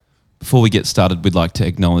Before we get started, we'd like to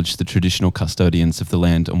acknowledge the traditional custodians of the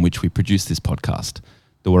land on which we produce this podcast,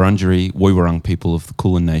 the Wurundjeri Woiwurrung people of the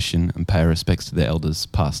Kulin Nation, and pay our respects to their elders,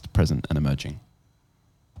 past, present and emerging.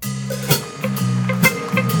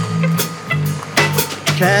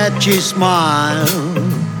 Catchy smile,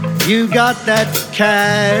 you got that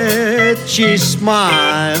catchy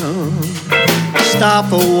smile.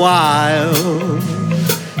 Stop a while,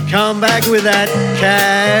 come back with that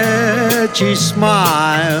catchy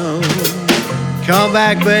smile. Come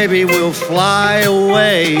back, baby, we'll fly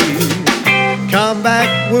away. Come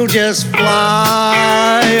back, we'll just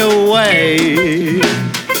fly away.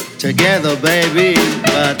 Together, baby,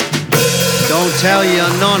 but don't tell your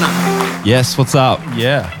nonna. Yes, what's up?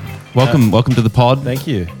 Yeah. Welcome to the pod. Thank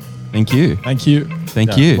you. Thank you. Thank you.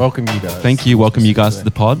 Thank you. Welcome you guys. Thank you. Welcome you guys to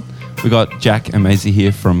the pod. We got Jack and Maisie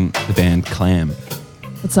here from the band Clam.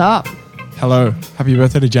 What's up? Hello. Happy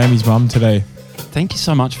birthday to Jamie's mum today. Thank you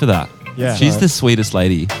so much for that. Yeah. She's the sweetest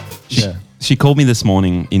lady. She called me this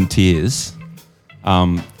morning in tears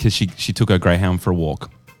because she took her greyhound for a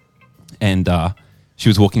walk, and she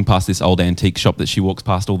was walking past this old antique shop that she walks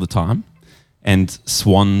past all the time, and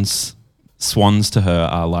swans to her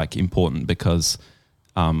are like important because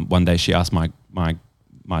one day she asked my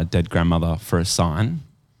dead grandmother for a sign,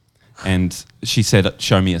 and she said,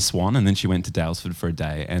 "Show me a swan," and then she went to Dalesford for a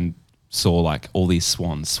day and saw like all these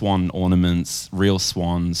swan ornaments, real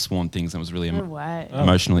swans, swan things, and it was really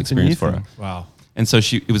emotional experience for her. Wow. And so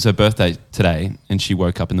it was her birthday today, and she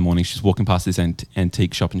woke up in the morning, she was walking past this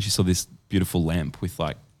antique shop, and she saw this beautiful lamp with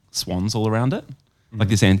like swans all around it, like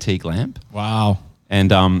this antique lamp. Wow.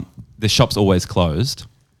 And the shop's always closed,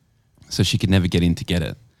 so she could never get in to get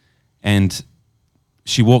it. And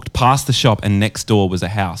she walked past the shop, and next door was a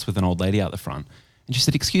house with an old lady out the front. And she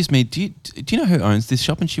said, "Excuse me, do you know who owns this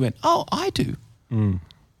shop?" And she went, "Oh, I do."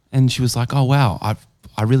 And she was like, "Oh, wow,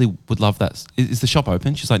 I really would love that. Is the shop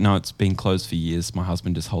open?" She's like, "No, it's been closed for years. My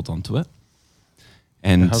husband just holds on to it."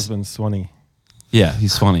 And Her husband's Swanee. yeah,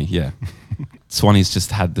 he's Swanee, yeah. Swanee's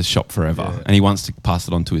just had the shop forever, and he wants to pass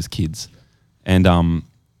it on to his kids. And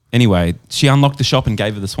anyway, she unlocked the shop and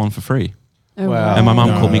gave her the swan for free. Oh, Wow. And my mum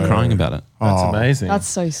called me crying about it. That's amazing. That's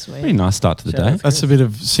so sweet. Pretty nice start to the day. That's a bit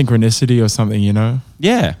of synchronicity or something, you know?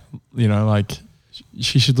 Yeah. You know, like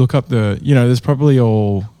she should look up there's probably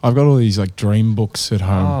I've got all these like dream books at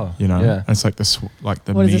home, you know? Yeah. And it's like the what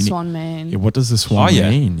meaning. does the swan mean? Yeah, what does the swan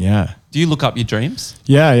mean? Yeah. Do you look up your dreams?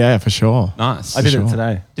 Yeah, for sure. Nice. I did sure. it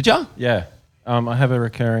today. Did you? Yeah. I have a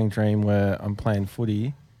recurring dream where I'm playing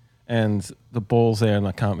footy and the ball's there and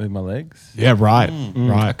I can't move my legs. Yeah, right. I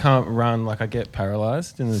Right. can't run, like I get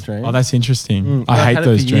paralyzed in the dream. Oh, that's interesting. I've I hate had it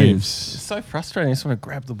those for years. dreams. It's so frustrating. I just want to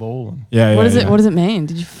grab the ball. And Yeah, What yeah. does it mean?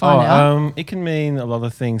 Did you find out? It can mean a lot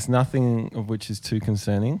of things, nothing of which is too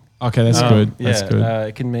concerning. Okay, that's good. That's good.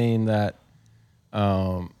 It can mean that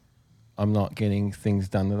I'm not getting things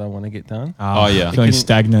done that I want to get done. Oh, yeah. Feeling It can-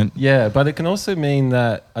 stagnant. Yeah, but it can also mean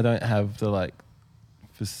that I don't have the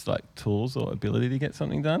tools or ability to get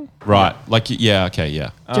something done. Right. Like, yeah, okay,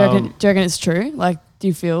 yeah. Do you reckon it's true? Like, do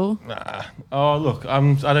you feel? Nah. Oh, look, I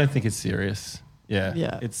don't think it's serious. Yeah.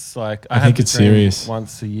 Yeah. It's like I think have it's the dream serious.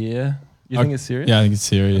 once a year. You think it's serious? Yeah, I think it's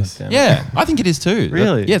serious. Damn it. Yeah, I think it is too.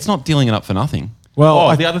 Really? Yeah, it's not dealing it up for nothing.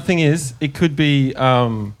 Well, The other thing is, it could be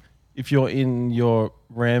if you're in your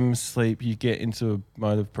REM sleep, you get into a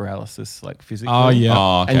mode of paralysis, like physically. oh, yeah.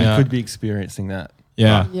 Oh, okay. And you Yeah. could be experiencing that.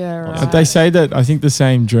 Yeah. Yeah, right. But they say that, I think the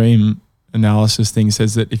same dream analysis thing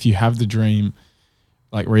says that if you have the dream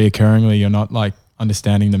like reoccurringly, you're not like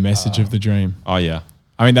understanding the message of the dream. Oh, yeah.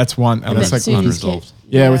 I mean, that's one. And And that's then like, so you just unresolved.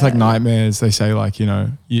 yeah, with like nightmares, they say like, you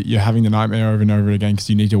know, you're having the nightmare over and over again because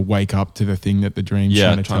you need to wake up to the thing that the dream's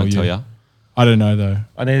Yeah, trying to tell you. you. I don't know though.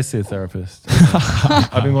 I need to see a therapist.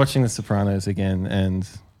 I've been watching The Sopranos again, and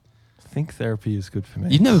I think therapy is good for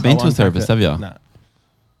me. You've never been to a unpack therapist, it. have you? No,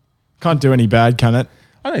 Can't do any bad, can it?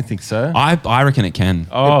 I don't think so. I reckon it can.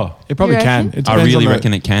 Oh, It probably You can. reckon? It I depends really on the-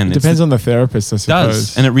 reckon it can. It It's depends on the therapist, I suppose.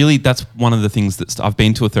 does. And it really, that's one of the things that I've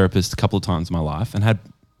been to a therapist a couple of times in my life and had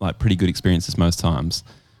like pretty good experiences most times.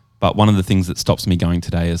 But one of the things that stops me going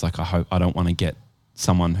today is like, I don't want to get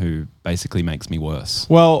someone who basically makes me worse.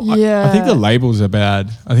 Well, Yeah. I think the labels are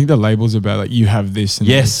bad. I think the labels are bad. Like you have this. And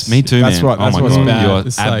Yes, this. me too, That's man. what. That's oh my what's God. bad. You're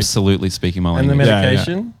It's like- absolutely speaking my and the language. Yeah, yeah.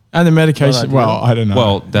 medication. and the medication. Well, Well, I don't know.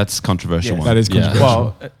 Well, that's controversial. Yes. One. That is Yeah. controversial.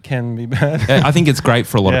 Well, it can be bad. Yeah, I think it's great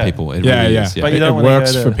for a lot Yeah. of people. It yeah, really yeah. is. Yeah. But you It don't wanna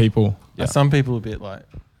works go for to- people. Yeah. Some people are a bit like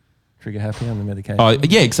trigger happy on the medication. Oh,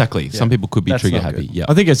 yeah, exactly. Some people could be That's trigger not happy. good. Yeah.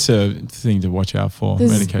 I think it's a thing to watch out for.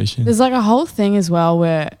 Medication. There's like a whole thing as well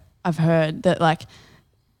where I've heard that like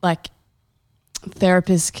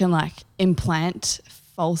therapists can like implant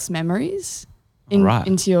false memories. Right.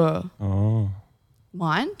 into your Oh.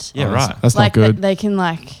 mind. Yeah, right. That's like not good. They can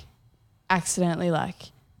like accidentally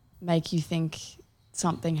like make you think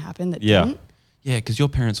something happened that Yeah. didn't. Yeah, because your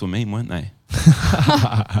parents were mean, weren't they?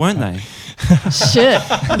 Weren't they? Shit.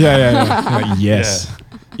 Yeah. Like, yes.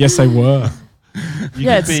 Yes, they were. You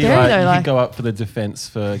Yeah, could it's be scary like, though, you like- could go up for the defense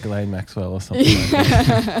for Ghislaine Maxwell or something like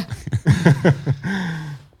that.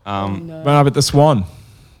 Oh, no. But the swan,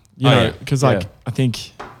 you Oh, know, yeah. because like Yeah. I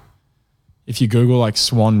think if you Google like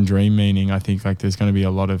swan dream meaning, I think like there's going to be a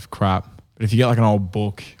lot of crap. But if you get like an old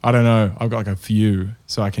book, I don't know, I've got like a few,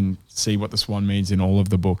 so I can see what the swan means in all of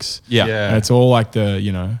the books. Yeah. And it's all like the,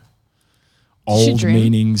 you know, Did she old dream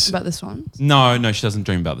meanings. about the swans. No, she doesn't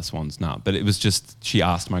dream about the swans, no. But it was just, she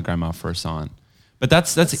asked my grandma for a sign. But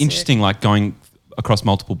that's interesting, like going across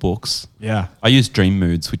multiple books. Yeah. I use Dream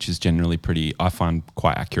Moods, which is generally pretty, I find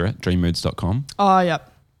quite accurate, dreammoods.com. Oh,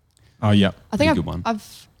 yep. Oh, yeah. I think Pretty good one.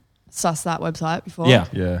 I've sussed that website before. Yeah.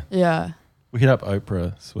 Yeah. Yeah. We hit up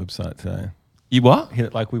Oprah's website today. You what?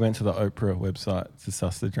 We went to the Oprah website to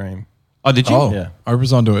suss the dream. Oh, did you? Oh, Yeah.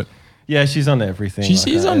 Oprah's onto it. Yeah, she's on everything. She's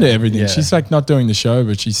like that, onto yeah. everything. Yeah. She's like not doing the show,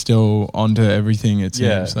 but she's still onto everything. It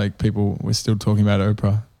Yeah. seems like we're still talking about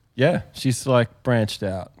Oprah. Yeah, she's like branched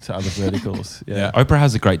out to other verticals. Yeah. Oprah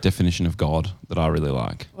has a great definition of God that I really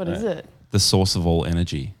like. What is it? The source of all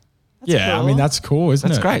energy. That's yeah, I cool. mean that's cool, isn't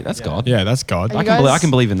That's it? great. That's Yeah. God. Yeah, that's God. Are I you can, guys- I can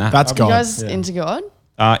believe in that. That's Are you God. guys Yeah. into God?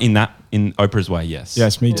 In Oprah's way, yes.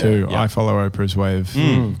 Yes, me too. Yeah. I follow Oprah's way of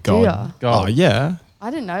Mm. God. Do ya? God. Oh yeah. I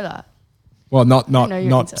didn't know that. Well, not know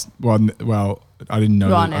you're into it. well. I didn't know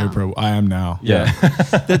You are that now. Oprah. I am now. Yeah.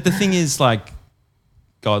 the thing is, like,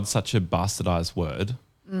 God's such a bastardized word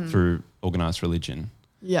through organized religion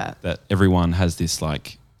Yeah. that everyone has this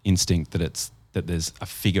like instinct that there's a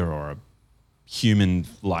figure or a human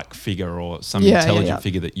like figure or some Yeah, yeah, intelligent yeah.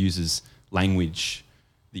 figure that uses language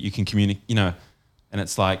that you can communicate, you know, and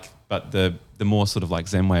it's like, but the more sort of like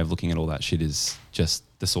Zen way of looking at all that shit is just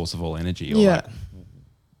the source of all energy or Yeah. like,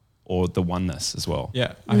 or the oneness as well.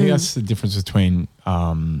 Yeah, I think that's the difference between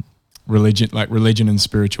religion and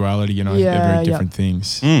spirituality. You know, they're Yeah, very yeah. different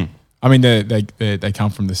things. Mm. I mean, they come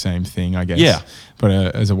from the same thing, I guess. Yeah. But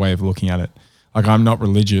as a way of looking at it, like I'm not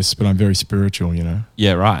religious, but I'm very spiritual. You know.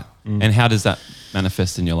 Yeah, right. And how does that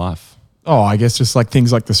manifest in your life? Oh, I guess just like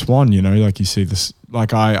things like the swan. You know, like you see this.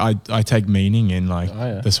 Like I take meaning in like Oh,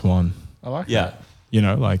 yeah. the swan. I like Yeah. that. You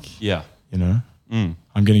know, like Yeah. you know, Mm.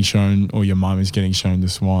 I'm getting shown, or your mum is getting shown the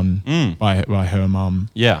swan Mm. by her mum.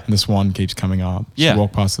 Yeah. And the swan keeps coming up. Yeah. You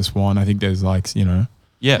walk past the swan. I think there's like, you know,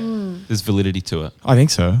 Yeah. There's validity to it. I think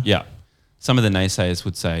so. Yeah. Some of the naysayers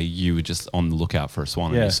would say you were just on the lookout for a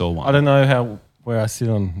swan and Yeah. you saw one. I don't know where I sit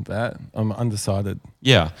on that. I'm undecided.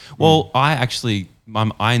 Yeah. Well, I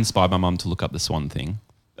inspired my mum to look up the swan thing,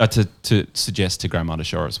 to suggest to Grandma to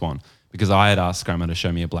show her a swan, because I had asked Grandma to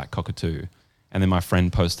show me a black cockatoo, and then my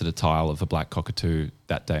friend posted a tile of a black cockatoo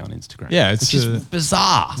that day on Instagram. Yeah, it's which a- is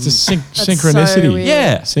bizarre. It's a That's synchronicity. so weird.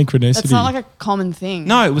 Yeah. Synchronicity. That's not like a common thing.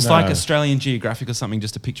 No, it was like No. Australian Geographic or something,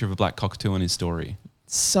 just a picture of a black cockatoo on his story.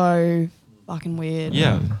 So fucking weird.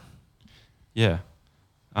 Yeah. Yeah.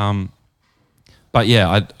 But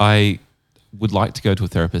yeah, I would like to go to a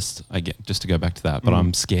therapist again, just to go back to that. But I'm a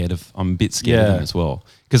bit scared of Yeah. them as well.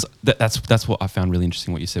 Because that's what I found really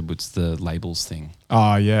interesting. What you said was the labels thing.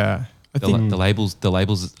 Oh yeah. I The, think the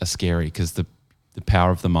labels are scary because the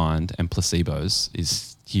power of the mind and placebos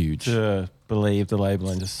is huge. To believe the label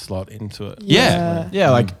and just slot into it. Yeah. yeah,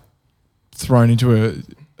 like thrown into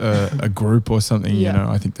a group or something, Yeah. you know.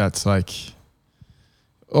 I think that's like,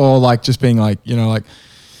 or like just being like, like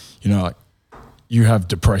you have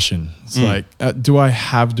depression. It's like, do I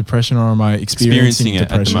have depression or am I experiencing Experiencing it at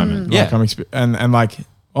the depression? moment. Like Yeah. and like,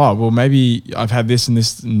 oh well, maybe I've had this and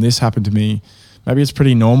this happened to me. Maybe it's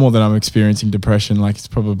pretty normal that I'm experiencing depression. Like it's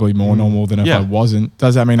probably more normal than if Yeah. I wasn't.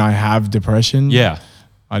 Does that mean I have depression? Yeah.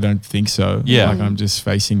 I don't think so. Yeah. Like I'm just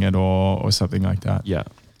facing it or something like that. Yeah.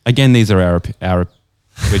 Again, these are our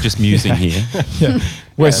we're just musing here. Yeah.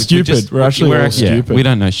 We're stupid. We're actually all stupid. We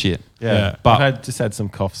don't know shit. Yeah. But- I've just had some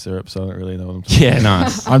cough syrup, so I don't really know what I'm talking Yeah,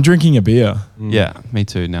 nice. I'm drinking a beer. Yeah, me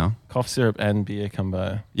too now. about. Cough syrup and beer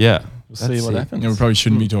combo. Yeah. We'll see That's what it. happens. You know, we probably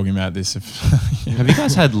shouldn't be talking about this. Have you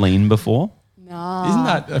guys had lean before? Nah. Isn't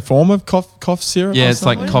that a form of cough syrup? Yeah, or it's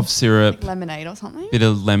like something? cough syrup, like lemonade or something? bit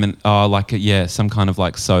of lemon, some kind of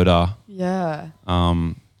like soda. Yeah.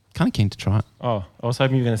 Kind of keen to try it. Oh, I was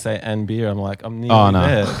hoping you were going to say and beer. I'm like, I'm nearly Oh, no.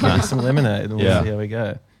 there. Give me some lemonade and we'll Yeah. see how we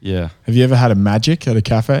go. Yeah. Have you ever had a magic at a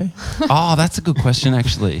cafe? Oh, that's a good question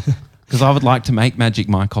actually, because I would like to make Magic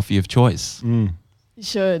my coffee of choice. You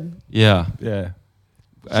should. Yeah. Yeah.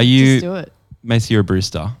 Are Just you, do it. Macy, you're a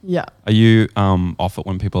barista? Yeah. Are you off it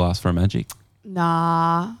when people ask for a Magic?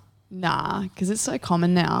 Nah, because it's so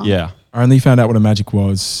common now. Yeah. I only found out what a magic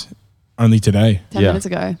was only today. 10 Yeah. minutes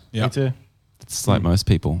ago. Yeah. Me too. It's like most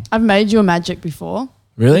people. I've made you a magic before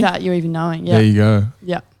Really? without you even knowing. Yeah. There you go.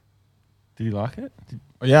 Yeah. Did you like it?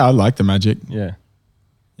 Oh, yeah, I like the magic. Yeah.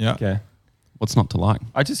 Yeah. Okay. What's not to like?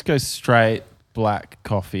 I just go straight black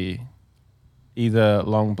coffee, either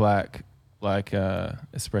long black like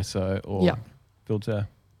espresso or Yeah. filter.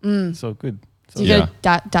 Mm. So good. So Do you Yeah.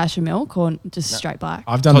 get a dash of milk or just straight black?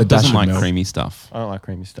 I've done Todd the dash doesn't of like milk. creamy stuff. I don't like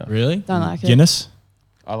creamy stuff. Really? Don't like it. Guinness?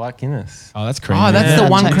 I like Guinness. Oh, that's creamy. Oh, that's Yeah. the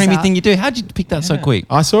one Checks creamy out. thing you do. How'd you pick that so Yeah. quick?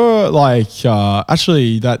 I saw like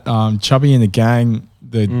actually that Chubby and the gang,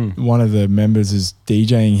 one of the members is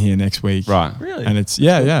DJing here next week. Right. Really? And it's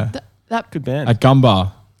yeah. That Good band. At Gum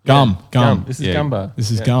Bar. Gum. This is Yeah. Gumbar.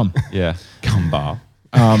 This is Yeah. Gum. Yeah. Gumbar.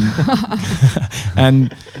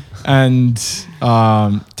 And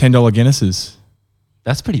 $10 Guinnesses.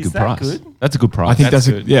 That's pretty Is good that price. good? That's a good price. I think That's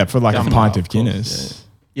that's good. for like Gum a Bar, pint of of course, Guinness.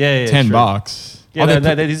 Yeah. $10. Yeah, Oh, they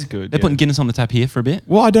that put- is good. They're yeah. putting Guinness on the tap here for a bit.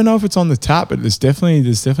 Well, I don't know if it's on the tap, but there's definitely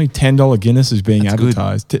 $10 Guinnesses being That's good.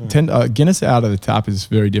 advertised. Guinness out of the tap is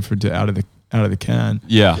very different to out of the can.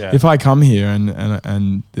 Yeah. Yeah. If I come here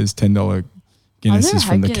and there's $10 Guinnesses never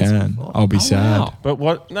from had the Guinness can, before. I'll be Oh, sad. wow. But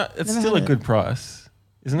what? No, it's Never still a had it. good price,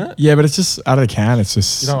 isn't it? Yeah, but it's just out of the can. It's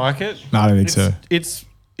just You don't like it? no, I don't think so.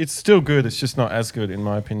 It's still good. It's just not as good in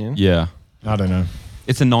my opinion. Yeah. I don't know.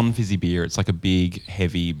 It's a non-fizzy beer. It's like a big,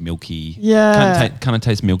 heavy, milky. Yeah. Kind of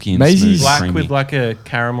tastes milky and Maisie's- smooth, Black creamy. with like a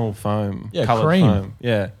caramel foam, Yeah, colored cream. foam.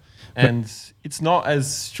 Yeah, and it's not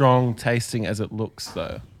as strong tasting as it looks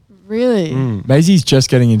though. Really? Maisie's just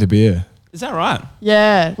getting into beer. Is that right?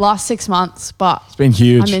 Yeah. Last 6 months, but It's been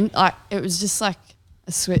huge. I mean, like, it was just like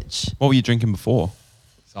a switch. What were you drinking before?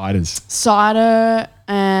 Ciders. Cider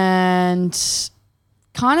and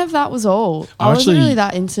kind of that was all. I wasn't Actually- really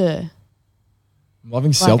that into I'm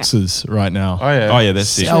loving seltzers right now. Oh yeah, Oh yeah, that's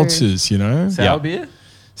sick. Seltzers, you know? sour Yeah. beer.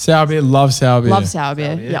 Sour beer, love sour beer. love sour beer.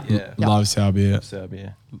 Sour beer, Yeah. yeah. Yeah. Love sour beer. Sour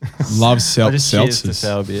beer. Love I just cheers to seltzers.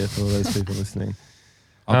 sour beer for all those people listening.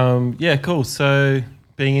 Yeah, cool. So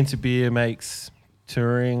being into beer makes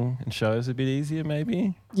touring and shows a bit easier,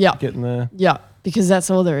 maybe. Yeah. Getting the Yeah. Because that's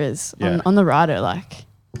all there is Yeah. on the rider. Like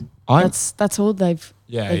that's all they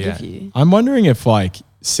give you. I'm wondering if like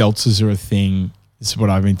seltzers are a thing. This is what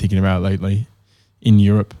I've been thinking about lately. In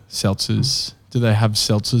Europe, seltzers. Do they have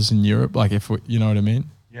seltzers in Europe? Like you know what I mean?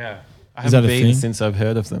 yeah. I Is haven't that a been thing? since I've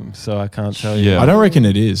heard of them, so I can't tell you. Yeah. I don't reckon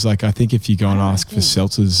it is. Like I think if you go and I don't ask for think.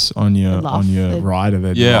 seltzers on your They'd laugh. They'd- rider,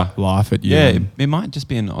 they'd Yeah. laugh at you. Yeah, and- it might just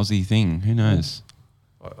be an Aussie thing. Who knows?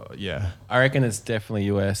 yeah. I reckon it's definitely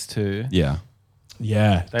US too. Yeah.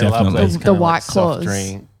 Yeah, They love definitely. those The kind of White like soft Claws.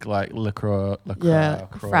 drink, like LaCroix. Yeah.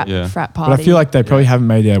 LaCroix. Yeah. Frat party. But I feel like they probably haven't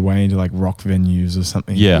made their way into like rock venues or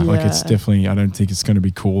something. Yeah. Like it's Yeah. definitely, I don't think it's going to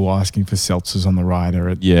be cool asking for seltzers on the rider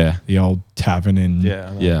at Yeah. the old tavern in Yeah.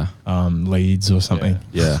 I know. Yeah. Leeds or something.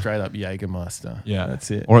 Yeah. Straight up Jägermeister. Yeah.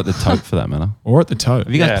 That's it. Or at the Tote for that matter. Or at the Tote.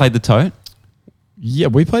 Have you guys Yeah. played the Tote? Yeah,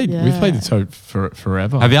 we played Yeah. the Tote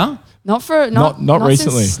forever. Have you? not for Not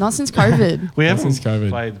recently. not since COVID. We Not haven't since COVID.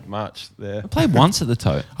 played much there. I played once at the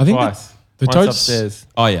Tote. I think Twice. the Once Tote's upstairs.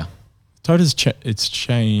 Oh yeah. Tote has it's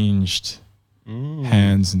changed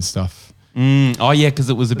hands and stuff. Oh yeah, because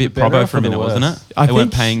it was a bit the better probo or for a for the minute, wasn't it? worse? I They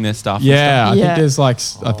weren't think- paying their staff. Yeah, I Yeah. think there's like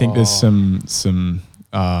I think there's some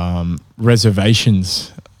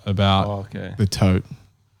reservations about Oh, okay. the Tote.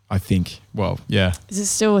 I think. Well, yeah. Is it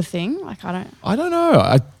still a thing? Like I don't. I don't know.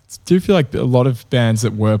 I do feel like a lot of bands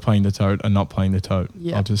that were playing the Tote are not playing the Tote.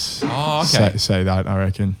 Yeah. I'll just Oh, okay. say that, I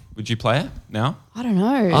reckon. Would you play it now? I don't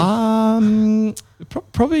know.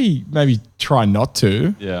 Probably maybe try not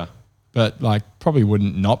to, Yeah. but like probably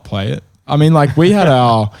wouldn't not play it. I mean, like we had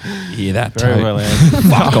our Hear that? Very Tote? well answered.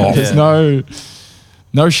 Fuck off. there's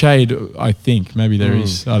no shade. I think maybe there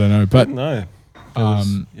is. I don't know, but No.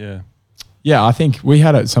 Yeah. yeah, I think we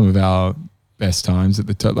had some of our best times at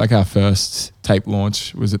the Tote. Like our first tape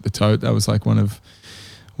launch was at the Tote. That was like one of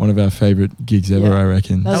our favorite gigs ever. Yeah. I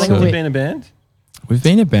reckon. That was How like long a have you week. been a band? We've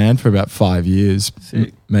been a band for about 5 years.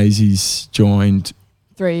 Sick. Maisie's joined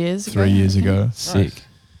 3 years ago. 3 years ago. Sick.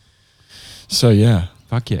 So yeah,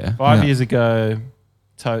 Fuck yeah. 5 Yeah. years ago,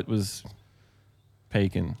 Tote was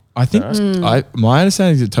peaking. I think Right. my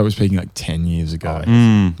understanding is that Tote was speaking like 10 years ago.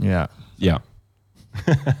 Yeah. Yeah.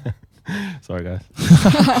 Sorry, guys.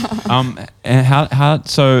 And how?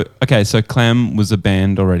 So okay. So Clam was a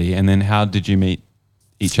band already, and then how did you meet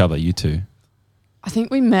each other? You two. I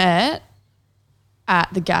think we met at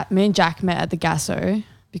the me and Jack met at the Gasso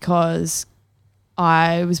because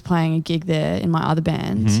I was playing a gig there in my other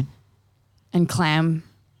band, and Clam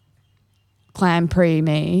pre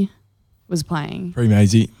me was playing, Pretty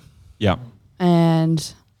Maisie. Yeah. and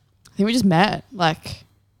I think we just met, like,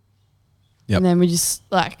 Yep. and then we just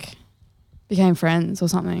like became friends or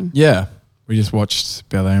something. Yeah. We just watched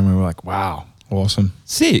Ballet and we were like, wow, awesome.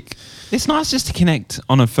 Sick. It's nice just to connect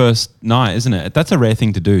on a first night, isn't it? That's a rare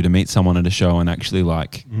thing to do, to meet someone at a show and actually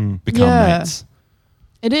like become Yeah. mates.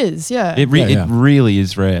 It is, yeah. It Yeah. it really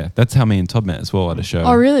is rare. That's how me and Todd met as well at a show.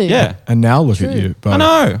 Oh, really? Yeah. And now look at True. you. I Both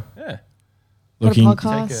know. Yeah. looking, Got a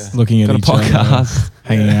podcast. looking at Got a each other, podcast.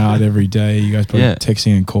 hanging out every day. You guys probably Yeah.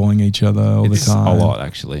 texting and calling each other all It's the time. a lot,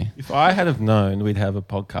 actually. If I had have known we'd have a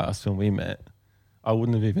podcast when we met, I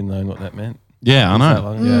wouldn't have even known what that meant. Yeah, I That know.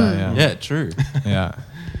 long ago. Yeah, yeah. Yeah, true. Yeah.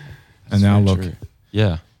 And now Very look. true.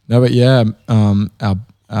 Yeah. No, but yeah,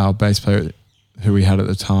 our bass player who we had at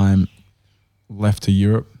the time left to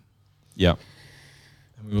Europe. Yeah.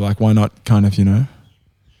 And we were like, why not kind of,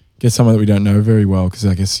 get someone that we don't know very well? Because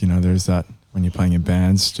I guess, there's that when you're playing in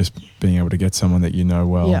bands, just being able to get someone that you know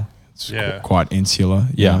well. Yeah. It's Yeah. quite insular.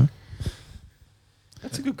 you Yeah. know?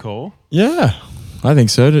 That's a good call. Yeah. I think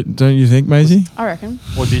so. Don't you think, Maisie? I reckon.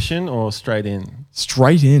 Audition or straight in?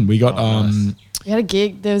 Straight in. We got, Oh, nice. We had a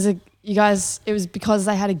gig. There was a, you guys, it was because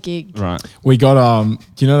they had a gig. Right. we got,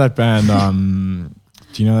 do you know that band,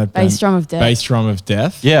 Bass Drum of Death. Bass Drum of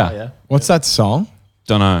Death? Yeah. Oh, yeah. What's that song?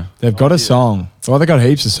 Don't know. They've got a song. Well, they got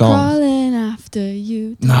heaps of songs. Crawling after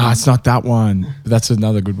you. Nah, it's not that one. But that's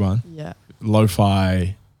another good one. Yeah.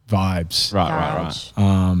 Lo-fi vibes. Right. Garage.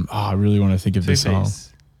 I really want to think of Two this song. piece.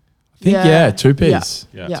 I think, Yeah. two piece.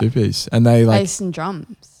 Yeah. Yeah. Two piece. And they like Bass and drums.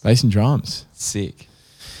 bass and drums. Sick.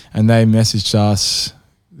 And they messaged us.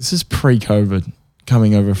 This is pre-COVID,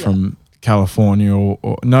 coming over from California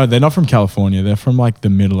or no, they're not from California. They're from like the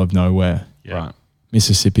middle of nowhere, Yeah. Right.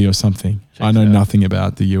 Mississippi or something. Checks I know out. nothing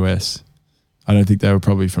about the US. I don't think they were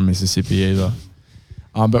probably from Mississippi either.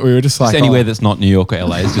 But we were just like Just anywhere that's not New York or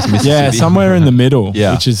LA is just Mississippi. yeah, somewhere in the middle,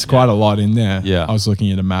 Yeah. which is quite a lot in there. Yeah. I was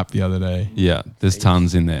looking at a map the other day. Yeah. There's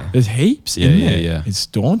tons in there. There's heaps Yeah, in yeah, there. yeah. It's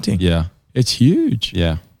daunting. Yeah. It's huge.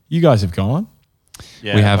 Yeah. You guys have gone.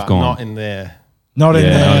 Yeah, We have but gone. Not in there. Not in Yeah.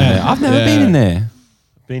 there. I've never Yeah. been in there.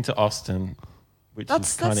 Been to Austin, which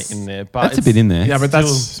That's- is kind of that's- in there. But That's a bit in there. Yeah, but still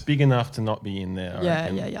that's big enough to not be in there. I Yeah,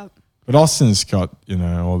 reckon. yeah. but Austin's got,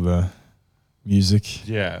 all the music.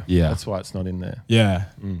 Yeah. Yeah. That's why it's not in there. Yeah.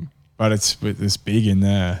 Mm. But it's big in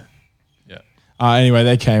there. Yeah. Anyway,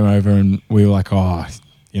 they came over and we were like,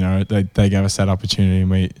 they gave us that opportunity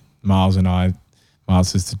and Miles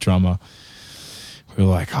is the drummer. We were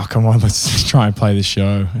like, oh, come on, let's try and play the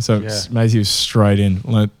show. So Yeah. Maisie was straight in,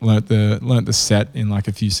 learnt the set in like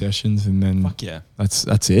a few sessions and then Fuck yeah.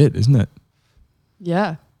 that's it, isn't it?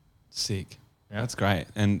 Yeah. Sick. That's great.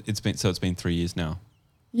 And it's been 3 years now.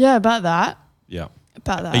 Yeah, about that. Yeah.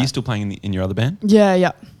 About that. Are you still playing in your other band? Yeah,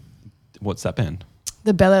 yeah. What's that band?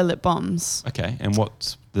 The Bel-Air Lip Bombs. Okay. And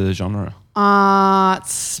what's the genre?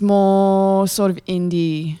 It's more sort of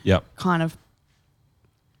indie Yep. kind of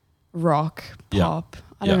rock, Yeah. pop.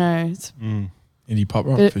 I don't know. It's Indie pop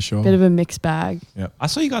rock bit, for sure. bit of a mixed bag. I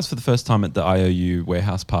saw you guys for the first time at the IOU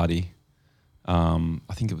warehouse party. I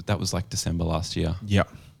think that was like December last year. Yeah.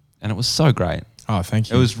 And it was so great. Oh, thank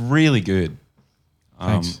you. It was really good.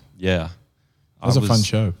 Thanks. Yeah. That was a fun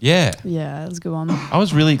show. Yeah. Yeah, it was a good one. I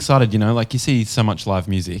was really excited, like you see so much live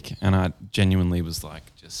music and I genuinely was like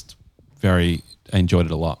I enjoyed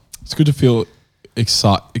it a lot. It's good to feel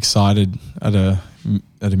excited at a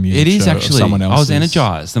music It is show of actually. someone I was else's.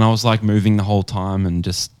 energized and I was like moving the whole time and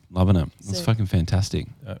just loving it. It was Sick. fucking fantastic.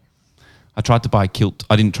 Yeah. I tried to buy a kilt.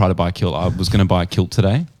 I didn't try to buy a kilt. I was going to buy a kilt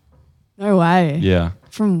today. No way. Yeah.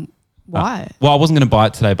 From why? Well, I wasn't going to buy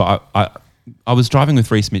it today, but I was driving with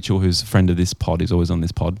Reese Mitchell, who's a friend of this pod. He's always on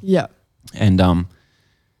this pod. Yeah. And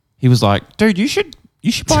he was like, dude, you should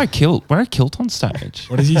buy a kilt. Wear a kilt on stage.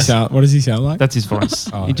 What does he sound like? That's his voice.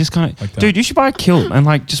 Oh, he just kind of, like that. dude, you should buy a kilt and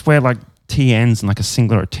like just wear like TNs and like a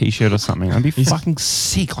singlet or a t-shirt or something. That'd be fucking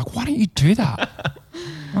sick. Like, why don't you do that?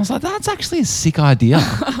 And I was like, that's actually a sick idea.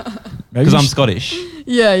 Maybe Because you I'm should- Scottish.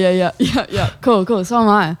 Yeah. Cool. So am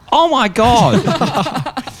I. Oh my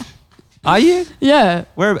God. Are you? Yeah.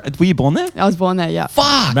 Were you born there? I was born there, yeah.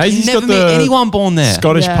 Fuck. Maisie's you never got meet the anyone born there.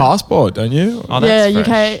 Scottish Yeah. passport, don't you? Oh, Yeah, that's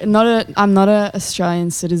fresh. UK. I'm not a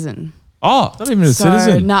Australian citizen. Oh, Not even a So,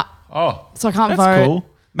 citizen. Nah. Oh, So I can't that's vote. cool.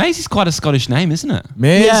 Maisie's quite a Scottish name, isn't it?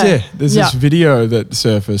 Maisie. Yeah. There's Yeah. this video that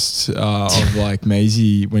surfaced of like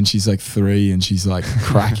Maisie when she's like 3 and she's like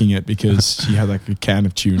cracking it because she had like a can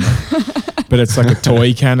of tuna. But it's like a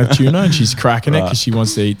toy can of tuna and she's cracking it because she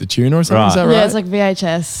wants to eat the tuna or something. Is that right? Yeah, it's like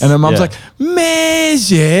VHS. and her mum's Yeah. like,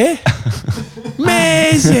 Maisie.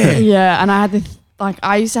 Maisie. yeah, and I had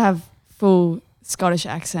I used to have full Scottish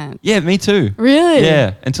accent. Yeah, me too. Really?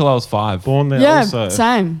 Yeah, until I was 5. Born there Yeah, also.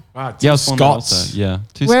 same. Yeah, I was born there Scots. also. Yeah,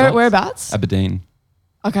 2 Where Scots. whereabouts? Aberdeen,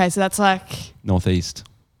 Okay, so that's like northeast.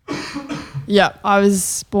 yeah. I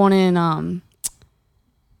was born in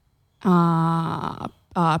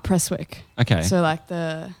Prestwick, Okay, so like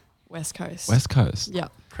the West Coast. West Coast. Yeah,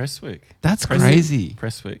 Prestwick. That's Prestwick. crazy.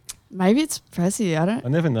 Prestwick. maybe it's Pressy. I don't. I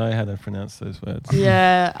never know how to pronounce those words.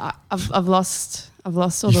 Yeah, I've lost all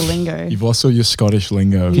the lingo. You've lost all your Scottish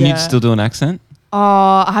lingo. Can Yeah. you still do an accent?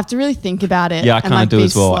 Oh, I have to really think about it. Yeah, I and, kind of like, do be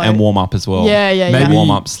as well, slow. and warm up as well. Yeah, yeah, Maybe- yeah.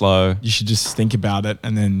 warm up slow. You should just think about it,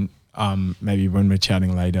 and then maybe when we're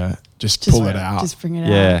chatting later, just pull it out. Just bring it out.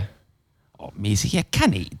 Yeah. Oh, Maisie, you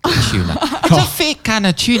can't eat tuna. It's a fake can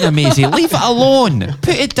of tuna, Maisie. Leave it alone.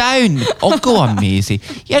 Put it down. Oh, go on, Maisie.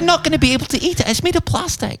 You're not going to be able to eat it. It's made of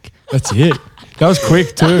plastic. That's it. That was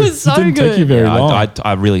quick too. was so it didn't take you good. very Yeah, long.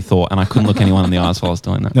 I really thought, and I couldn't look anyone in the eyes while I was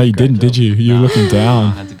doing that. No, you didn't, did you? You were looking I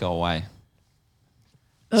down. had to go away.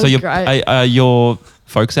 That So was you're, great. are your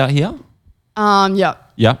folks out here? Yeah.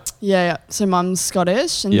 Yeah. Yeah. So mum's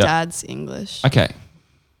Scottish and Yeah. dad's English. Okay.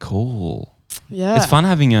 Cool. Yeah. It's fun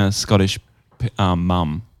having a Scottish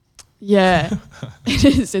mum. Yeah. It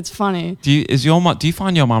is. It's funny. Do you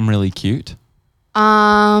find your mum really cute?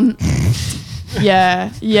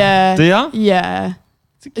 Yeah. Yeah. Do ya? Yeah.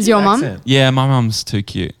 It's a Is cute your mum? accent. Yeah, my mum's too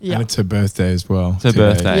cute. And Yeah. it's her birthday as well. It's her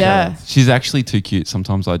birthday. Yeah. She's actually too cute.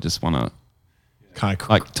 Sometimes I just want to Kind of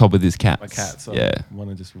like top with his cats. My cats. Yeah. want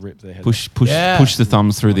to just rip their head. Push Yeah. push the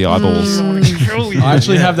thumbs through the eyeballs. I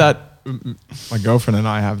actually have that. My girlfriend and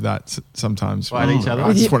I have that sometimes. Fight each other?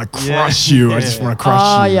 I just want to Yeah. crush you. I just Yeah. want to crush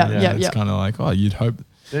Oh, you. yeah, yeah, It's yeah. kind of like, oh, you'd hope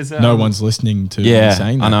There's no one's listening to Yeah, you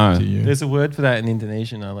saying I that know. to you. There's a word for that in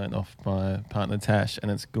Indonesian I learned off my partner Tash, and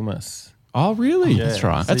it's gumus. Oh, really? Yeah. That's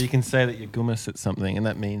right. So you can say that you're gumus at something, and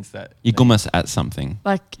that means that You gummus at something.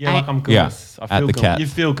 Like, Yeah, like I'm Yeah, gumus. I at feel the cat. You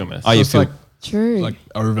feel gumus. Oh, you it's feel like true. like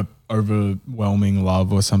overwhelming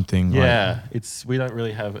love or something. Yeah, we don't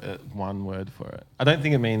really have one word for it. I don't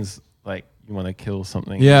think it means like you want to kill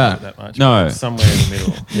something. Yeah. that much. No. but it's somewhere in the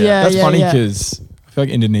middle. Yeah. That's funny yeah. because I feel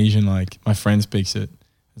like Indonesian, like my friend speaks it.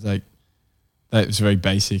 It's like that was very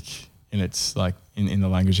basic, and it's like in the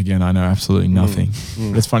language again. I know absolutely nothing,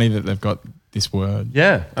 but it's funny that they've got this word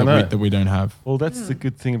Yeah, I know. that we don't have. Well, that's the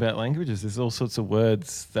good thing about languages. There's all sorts of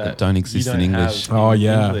words that don't exist you in don't English. have Oh in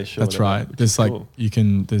yeah, English or that's whatever, right. which There's is like cool.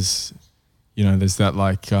 there's that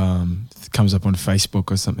like comes up on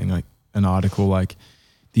Facebook or something, like an article like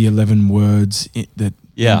the 11 words that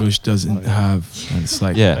Yeah. English doesn't have. And it's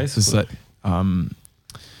like Yeah. it's just like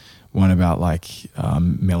one about like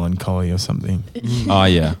melancholy or something. Oh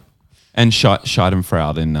yeah, and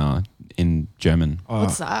Schadenfreude in German.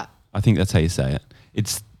 What's that? I think that's how you say it.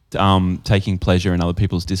 It's taking pleasure in other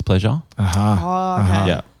people's displeasure. Oh, okay.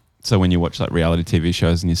 Yeah. So when you watch like reality TV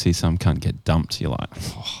shows and you see some cunt get dumped, you're like,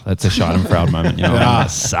 oh, that's a Schadenfreude moment. You know, what I mean?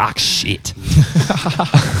 That sucks shit.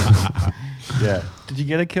 Yeah. Did you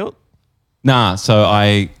get a kilt? Nah. So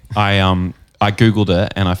I googled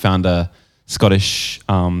it and I found a Scottish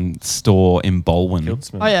store in Bolwyn.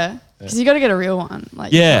 Kiltsman. Oh yeah, because you got to get a real one.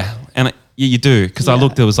 Like Yeah, and you do because I Yeah.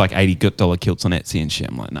 looked. There was like $80 kilts on Etsy and shit.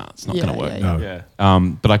 I'm like, nah, it's not Yeah, gonna work. yeah, No. Yeah.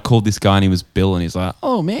 But I called this guy and he was Bill and he's like,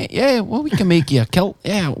 oh mate, yeah, well we can make you a kilt.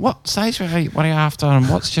 Yeah, what size what are you after and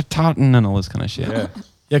what's your tartan and all this kind of shit. Yeah.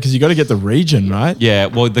 Yeah, because you got to get the region right. Yeah,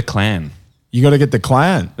 well the clan. You got to get the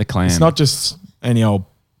clan. The clan. It's not just any old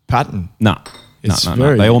pattern. No. It's No.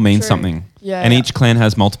 very They all mean True. something. Yeah, And yeah. each clan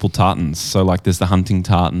has multiple tartans. So like there's the hunting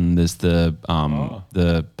tartan, there's the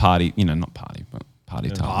party, not party, but party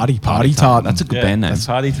tartan. Party tartan. That's a good Yeah, band name. that's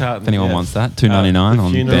Party Tartan. If anyone yeah. wants that, $2.99 The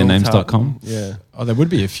on funeral bandnames.com. tartan. Yeah. Oh, there would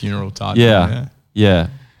be a funeral tartan. Yeah.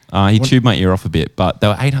 He chewed my ear off a bit, but they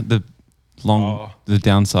were 800. The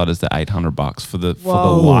downside is the $800 for the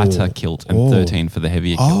Whoa. lighter kilt and Oh. 13 for the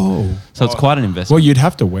heavier kilt. Oh. So it's quite an investment. Well, you'd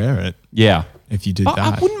have to wear it Yeah, if you did but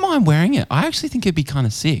I that. wouldn't mind wearing it. I actually think it'd be kind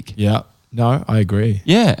of sick. Yeah. No, I agree.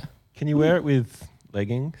 Yeah, Can you wear it with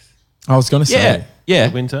leggings? I was going to say. yeah, yeah.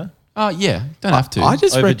 For winter? Oh yeah, don't have to. I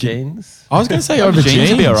just Over reckon. jeans? I was going to say over jeans jeans.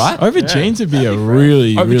 would be all right. Over Yeah. jeans would be a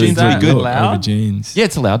really, Over really jeans would be good good. look. Loud? Over jeans. Yeah,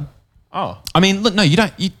 it's allowed. Oh. I mean, look, no, you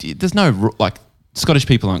don't. There's no like Scottish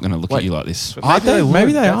people aren't going to look at you like this. But Are they? would.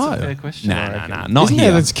 Maybe they That's are. a fair question. Nah, I nah, reckon. nah, not Isn't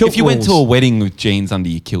here. there- that's kilt If you went to a rules. wedding with jeans under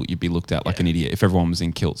your kilt, you'd be looked at like an idiot. If everyone was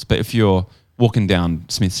in kilts, but if you're walking down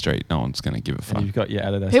Smith Street, no one's going to give a And fuck. you've got your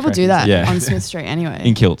Adidas. People do trackies. that Yeah. on Smith Street anyway.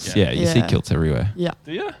 In kilts, Yeah. yeah, you see Yeah. kilts everywhere. Yeah.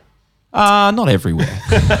 Do you? Not everywhere.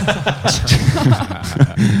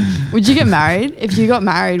 Would you get married? If you got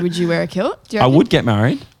married, would you wear a kilt? Do you I reckon? would get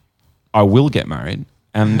married. I will get married,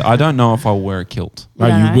 and I don't know if I'll wear a kilt. You Right,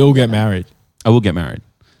 don't you know? will get married. I will get married.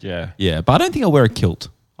 Yeah. Yeah, but I don't think I'll wear a kilt.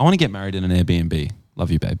 I want to get married in an Airbnb.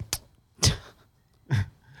 Love you, babe.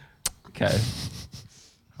 Okay.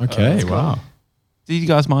 Okay, wow. Do you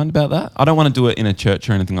guys mind about that? I don't want to do it in a church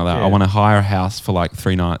or anything like that. Yeah. I want to hire a house for like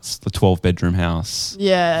 3 nights, the 12-bedroom house.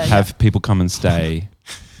 Yeah. Have people come and stay,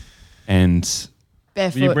 and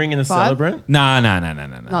barefoot. Were you bringing a vibe? celebrant? no,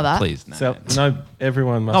 Not that. please, no. No,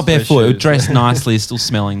 everyone must Not wear barefoot, shoes. dressed nicely, still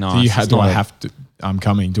smelling nice. Do you It's do not I a- have to? I'm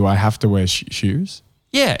coming. Do I have to wear shoes?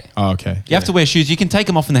 Yeah, Oh, okay. you have to wear shoes. You can take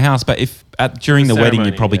them off in the house, but if during the wedding, you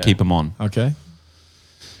ceremony, probably yeah. keep them on. Okay.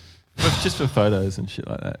 But just for photos and shit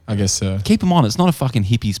like that. I guess so. Keep them on. It's not a fucking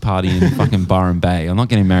hippies party in fucking Byron Bay. I'm not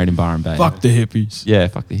getting married in Byron Bay. Fuck the hippies. Yeah,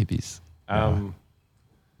 fuck the hippies.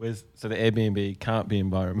 So the Airbnb can't be in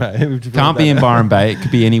Byron Bay. Can't be in Byron Bay. It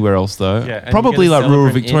could be anywhere else though. Yeah, and you Probably get a like rural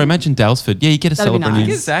celebrant Victoria. in. Imagine Dalesford. Yeah, you get a That'd be celebrant nice. in.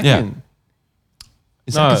 Get Zach Yeah. in.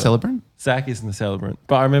 Is Zach a No. celebrant? Zach isn't the celebrant.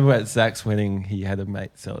 But I remember at Zach's wedding, he had a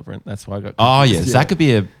mate celebrant. That's why I got Oh yeah, confused. Zach could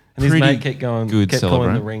be a And his pretty mate kept calling good the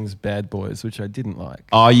celebrant. rings bad boys, which I didn't like.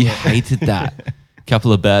 Oh, you hated that.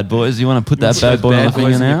 Couple of bad boys. You want to put that bad boy on the Bad thing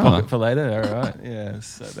boys in in your now? pocket for later. All right. Yeah,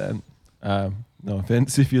 so bad. No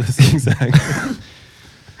offense if you're listening, Zach.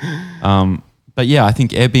 But yeah, I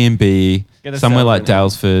think Airbnb, Get a somewhere like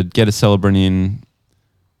celebrant in. Dalesford, get a celebrant in.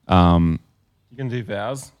 You can do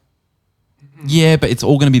vows. Yeah, but it's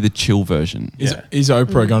all going to be the chill version. Yeah. Is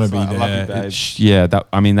Oprah going to be Like, I love you, there? babe. Yeah,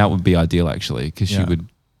 that would be ideal actually, because she Yeah. would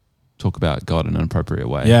talk about God in an appropriate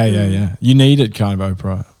way. Yeah. You need it, kind of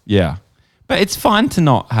Oprah. Yeah. But it's fine to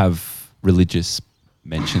not have religious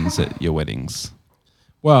mentions at your weddings.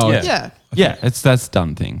 Well, Yeah. Yeah. Yeah, that's a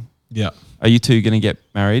done thing. yeah. Are you two going to get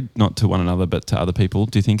married, not to one another, but to other people,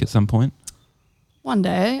 do you think, at some point? One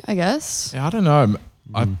day, I guess. Yeah, I don't know.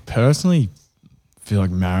 I personally feel like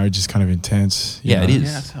marriage is kind of intense. you Yeah, it know? is.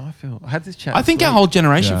 Yeah, that's how I feel. I had this chat. I this think our week. whole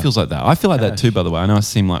generation Yeah. feels like that. I feel like that Gosh. too, by the way. I know I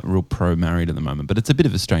seem like real pro-married at the moment, but it's a bit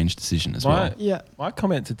of a strange decision as well. Yeah. My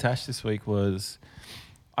comment to Tash this week was,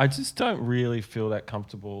 I just don't really feel that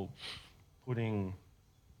comfortable putting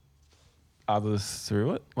others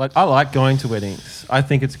through it. Like, I like going to weddings. I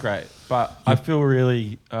think it's great, but I feel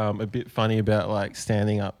really a bit funny about like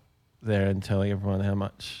standing up there and telling everyone how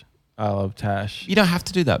much I love Tash, You don't have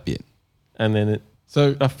to do that bit. and then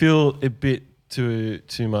So, I feel a bit too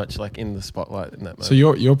much like in the spotlight in that moment. so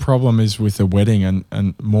your problem is with the wedding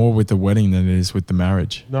and more with the wedding than it is with the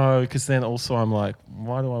marriage. No, because then also I'm like,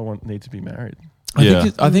 why do I need to be married?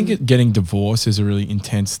 I think getting divorced is a really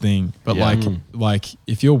intense thing. But Yeah. like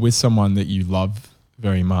if you're with someone that you love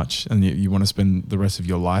very much and you want to spend the rest of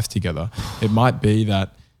your life together, it might be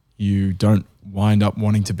that you don't wind up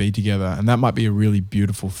wanting to be together, and that might be a really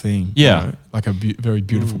beautiful thing. Yeah. like a very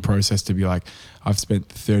beautiful process to be like, I've spent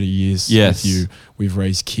 30 years Yes. with you. We've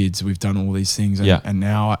raised kids. We've done all these things, and, Yeah. and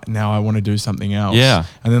now I want to do something else. Yeah.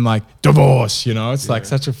 and then like divorce. It's like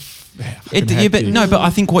such a But I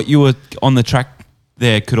think what you were on the track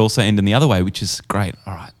there could also end in the other way, which is great.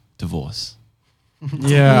 All right, divorce.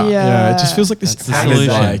 Yeah. It just feels like this That's the added,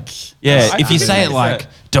 solution. like, Yeah, I if you think say it it's like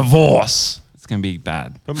divorce, it's going to be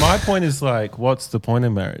bad. But my point is like, what's the point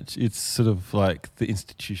of marriage? It's sort of like the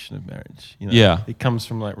institution of marriage. Yeah. it comes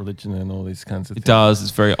from like religion and all these kinds of It things. does.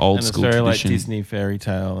 It's very old and school it's very tradition. like Disney fairy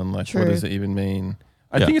tale and like True. what does it even mean?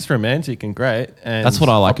 I Yeah. think it's romantic and great, and That's what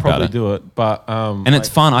I like I'll probably about it. do it, but And it's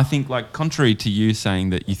fun. I think, like, contrary to you saying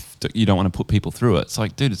that you don't want to put people through it, it's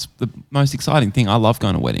like, dude, it's the most exciting thing. I love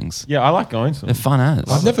going to weddings. Yeah, I like going to They're them. fun as.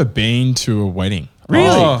 I've never been to a wedding. Really?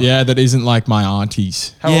 Oh. Yeah, that isn't like my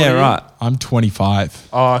auntie's. How old Yeah, are you? right. I'm 25.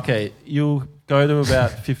 Oh, okay. You'll go to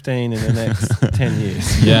about 15 in the next 10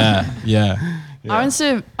 years. Yeah. I went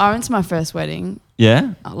to my first wedding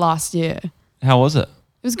Yeah? last year. It How was it?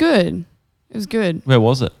 was good. It was good. Where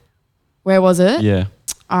was it? Where was it? Yeah.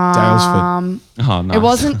 Dalesford. Oh, nice.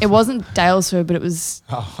 It wasn't Dalesford, but it was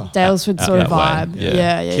Dalesford Out sort of that vibe. way,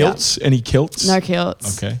 yeah. Yeah. Kilts? Any kilts? No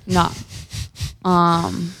kilts. Okay. No.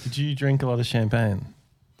 Did you drink a lot of champagne?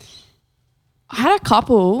 I had a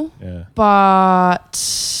couple, Yeah.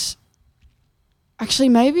 but actually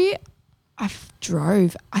maybe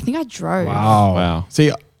drove. I think I drove. Wow.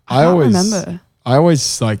 See, I can't remember. I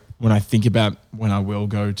always like when I think about when I will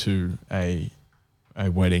go to a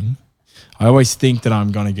wedding, I always think that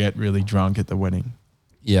I'm going to get really drunk at the wedding.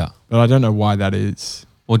 Yeah. But I don't know why that is.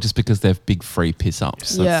 Or just because they're big free piss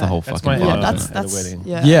ups. That's Yeah. the whole That's fucking my- vibe. yeah, isn't at it? a wedding.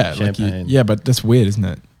 Yeah. Yeah, Champagne. but that's weird, isn't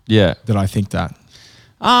it? Yeah. That I think that.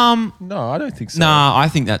 No, I don't think so. Nah, I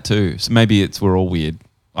think that too. So maybe we're all weird.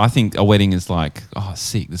 I think a wedding is like, oh,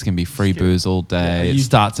 sick. There's going to be free booze all day. Yeah, It you-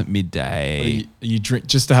 starts at Are midday. you drink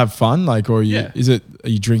just to have fun, like, or Yeah. are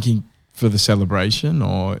you drinking for the celebration,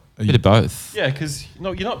 or are Bit of both. Yeah, because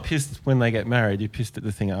you're not pissed when they get married. You're pissed at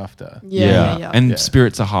the thing after. Yeah. And Yeah.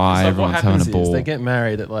 spirits are It's high. like what Everyone's having happens a ball. is they get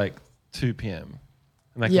married at like 2 p.m.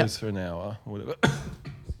 and that Yep. goes for an hour or whatever.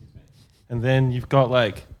 And then you've got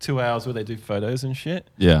like 2 hours where they do photos and shit.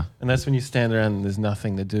 yeah. And that's when you stand around and there's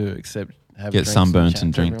nothing to do except have Get drinks sunburnt chat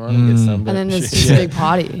and to drink. everyone and get Mm. sunburnt And then there's shit. just a big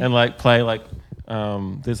party. And like play like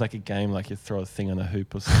there's like a game like you throw a thing on a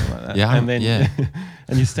hoop or something like that. Yeah, And then yeah.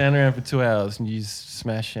 and you stand around for 2 hours and you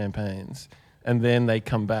smash champagnes. And then they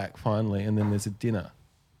come back finally and then there's a dinner.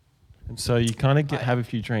 And so you kind of have a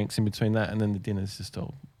few drinks in between that and then the dinner's just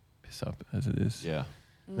all piss up as it is. Yeah.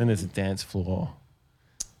 Then there's a dance floor.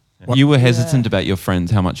 You were hesitant about your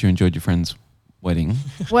friends, how much you enjoyed your friend's wedding.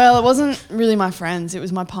 Well, it wasn't really my friends. It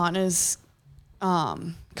was my partner's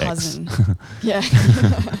cousin. Yeah.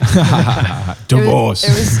 divorce?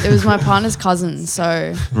 It was my partner's cousin.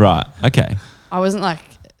 So Right. Okay. I wasn't like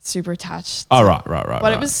super attached. Oh, right.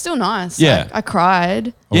 But it was still nice. Yeah. Like, I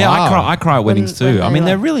cried. Yeah, Wow. I cry at weddings when too. I they mean, were-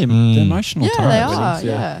 they're really they're emotional Yeah, times. they are. weddings,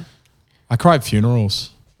 yeah. Yeah. I cry at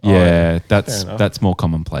funerals. Yeah, Fair enough. that's more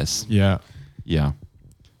commonplace. Yeah. Yeah.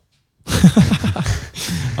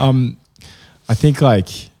 I think like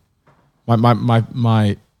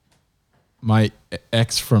my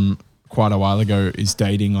ex from quite a while ago is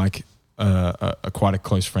dating like a quite a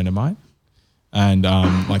close friend of mine, and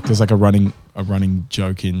like there's like a running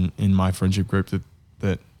joke in my friendship group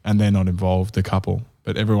that and they're not involved, the couple,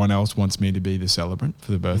 but everyone else wants me to be the celebrant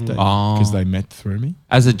for the birthday Oh. because they met through me.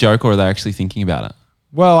 As a joke, or are they actually thinking about it?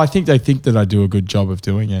 Well, I think they think that I do a good job of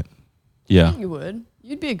doing it. Yeah. You would.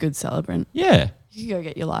 You'd be a good celebrant. Yeah. You could go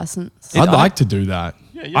get your license. I'd like to do that.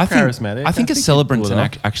 Yeah, you're I think charismatic. I think a you'd celebrant's pull it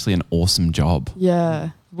off. actually an awesome job. Yeah.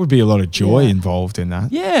 There would be a lot of joy Yeah. involved in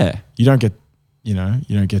that. Yeah. You don't get, you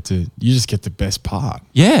just get the best part.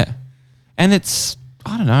 Yeah. And it's,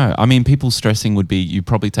 I don't know. I mean, people stressing would be, you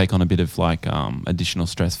probably take on a bit of like additional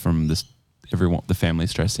stress from this, everyone, the family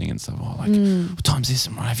stressing and stuff. Oh, like, what time's this?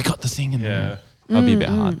 And have you got the thing? And Yeah. that'd be a bit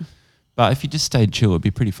hard. But if you just stayed chill, it'd be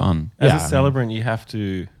pretty fun. As Yeah, I a mean- celebrant, you have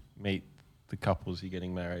to meet the couples you're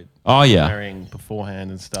getting married. Oh, yeah. Marrying beforehand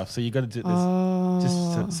and stuff. So you got to do this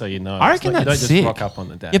just so you know. I It's reckon like, that's you sick. don't just rock up on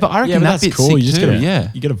the day. Yeah, but I reckon Yeah, but that that's bit's cool. sick You just too. get a,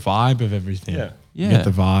 Yeah. you get a vibe of everything. Yeah. Yeah. You get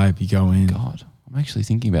the vibe. You go in. God, I'm actually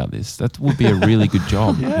thinking about this. That would be a really good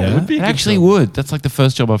job. Yeah, it would be. It a good actually job. would. That's like the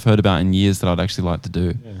first job I've heard about in years that I'd actually like to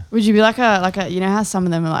do. Would you be like a you know how some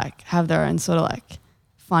of them are like have their own sort of like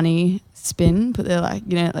funny spin, but they're like,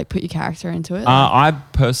 you know, like put your character into it? I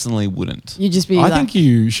personally wouldn't. You just be I like, think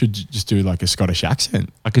you should just do like a Scottish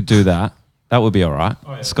accent. I could do that. That would be all right.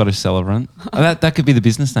 Scottish celebrant. That could be the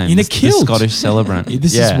business name. In a the kilt. Scottish celebrant.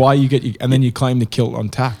 This Yeah. is why you get, and then you claim the kilt on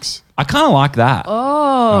tax. I kind of like that.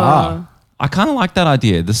 oh, I kind of like that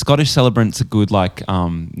idea. The Scottish celebrant's a good like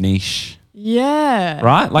niche, yeah.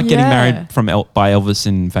 right? Like getting Yeah. married by Elvis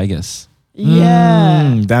in Vegas.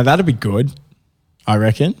 Yeah. Now that'd be good. I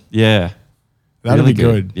reckon. Yeah. That'd Really be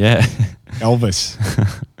good. Yeah. Elvis.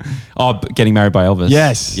 Getting married by Elvis.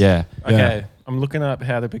 Yes. Yeah. Okay, I'm looking up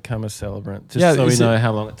how to become a celebrant, just Yeah, so we is know it-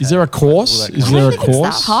 how long it takes. Is there a course? All that Is kind I there don't a think it's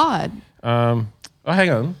course? that hard. Oh, hang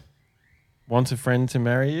on. Want a friend to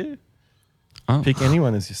marry you? Oh. Pick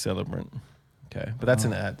anyone as your celebrant. Okay, but that's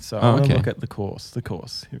an ad. So Oh, I want to okay. look at the course. The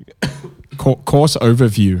course. Here we go. Course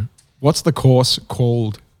overview. What's the course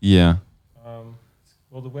called? Yeah.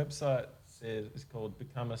 Well, the website says it's called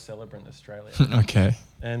Become a Celebrant Australia, Okay.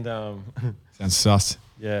 and Sounds sus.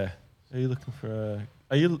 yeah. Are you looking for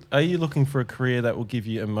Are you looking for a career that will give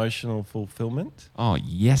you emotional fulfillment? Oh,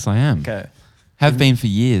 yes, I am. Okay. Have been for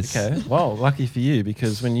years. Okay. Well, lucky for you,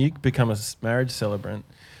 because when you become a marriage celebrant,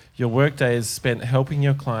 your workday is spent helping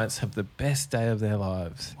your clients have the best day of their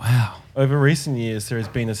lives. Wow. Over recent years, there has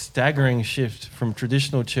been a staggering shift from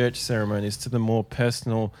traditional church ceremonies to the more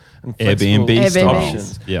personal and flexible Airbnb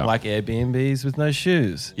options, Yeah. like Airbnbs with no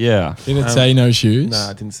shoes. Yeah. Did it say no shoes? No,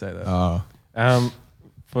 I didn't say that. Oh.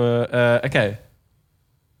 Okay.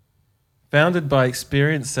 Founded by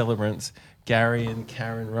experienced celebrants Gary and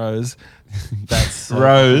Karen Rose. That's so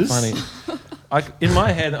Rose. funny. In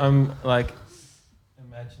my head, I'm like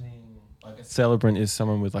imagining like a celebrant is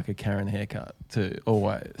someone with like a Karen haircut too,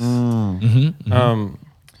 always.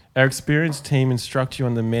 Our experienced team instruct you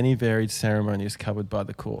on the many varied ceremonies covered by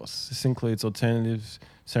the course. This includes alternative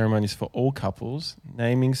ceremonies for all couples,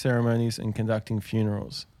 naming ceremonies, and conducting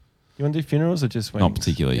funerals. You want to do funerals or just weddings? Not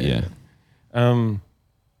particularly, yeah.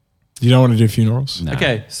 You don't want to do funerals? No.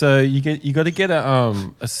 Okay, so you got to get a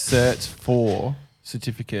Cert 4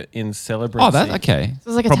 certificate in celebrancy. Oh, that okay. So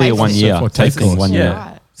it's like a Probably a taste 1 test. year For taste tasting course. 1 year.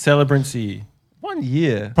 Yeah, celebrancy 1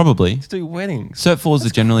 year. Probably. To do weddings. Cert 4s are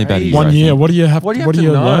generally about a crazy. year. I 1 year. think. What do you have? What do you what have do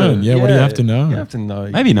to you know? learn? Yeah, what do you have to know? You have to know.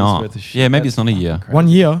 Maybe years not. worth of shit. Yeah, maybe it's That's not a fucking year. crazy. 1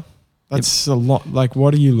 year. That's a lot. Like,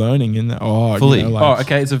 what are you learning in that? Oh, Fully. You know, Oh, like,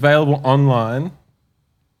 okay. It's available online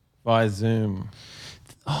via Zoom.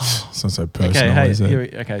 it's not so personal, Okay, hey, is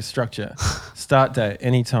it? okay, structure. Start date,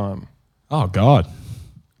 anytime. Oh God,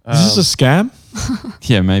 is this a scam?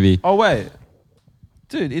 Yeah, maybe. Oh, wait.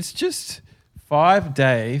 Dude, it's just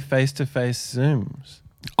 5-day face-to-face Zooms.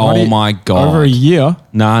 What do Oh you- my God. Over a year.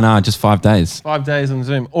 Nah, just 5 days. 5 days on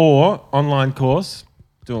Zoom. Or online course.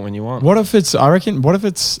 Do it when you want. What if it's? I reckon. What if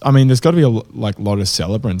it's? I mean, there's got to be a lot of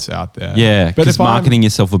celebrants out there. Yeah, but because if I'm, marketing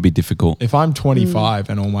yourself would be difficult. if I'm 25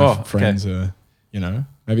 and all my Oh, okay. friends are, you know,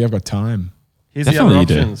 maybe I've got time. Here's Definitely you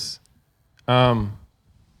the do. other options.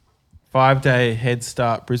 5-day head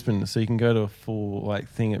start Brisbane. So you can go to a full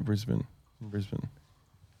thing at Brisbane.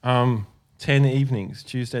 10 evenings,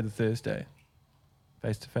 Tuesday to Thursday.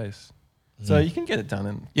 Face-to-face. So you can get it done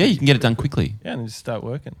in Yeah, you can get it done quickly. and just start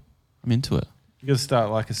working. I'm into it. You got to start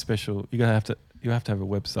like a special. You have to have a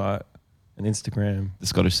website, an Instagram. The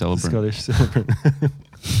Scottish The celebrant. Scottish celebrant.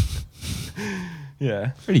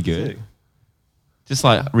 Yeah, Pretty good. Sick. Just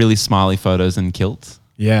like really smiley photos and kilts.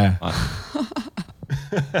 Yeah, Like,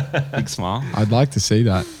 big smile. I'd like to see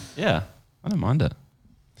that. Yeah, I don't mind it.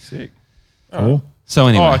 Sick. Cool. So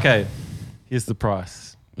anyway, Oh, okay. Here's the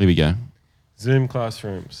price. here we go. Zoom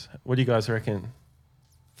classrooms. What do you guys reckon?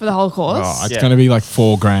 For the whole course? Oh, it's Yeah. going to be like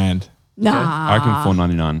 $4,000. Nah. I reckon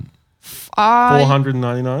 $4.99.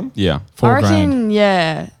 $499. Yeah. I $4,000. reckon,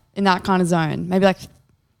 yeah, in that kind of zone. Maybe like,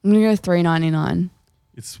 I'm going to go $3.99.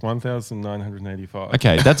 It's $1,985.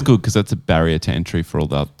 Okay, that's good because that's a barrier to entry for all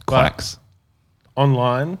the quacks.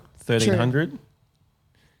 Online, $1,300.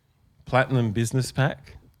 Platinum business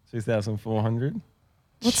pack, $2,400.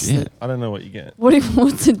 What's Shit. I don't know what you get.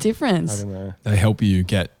 what's the I difference? don't know. They help you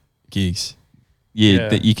get gigs. Yeah, Yeah.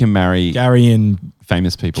 that you can marry Gary and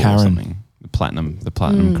famous people or Karen. something. The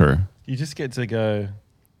platinum crew. You just get to go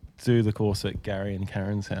do the course at Gary and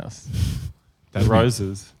Karen's house. The That'd be-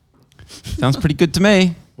 roses. Sounds pretty good to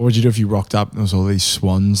me. What would you do if you rocked up and there was all these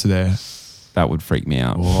swans there? That would freak me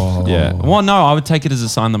out. Whoa. Yeah. Well, no, I would take it as a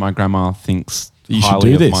sign that my grandma thinks You should highly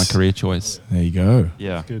do of this. my career choice. There you go.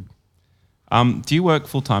 Yeah. Good. Do you work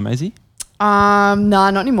full time, Maisie? Nah,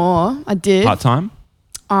 not anymore. I did. Part time?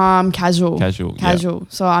 Casual. Casual, yeah. Casual.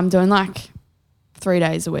 So I'm doing like 3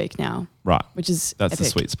 days a week now, Right. which is That's the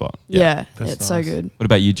epic. sweet spot. Yeah, That's it's so nice. good. What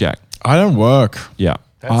about you, Jack? I don't work. Yeah.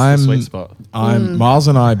 That's I'm- the sweet spot. Miles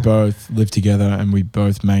and I both live together, and we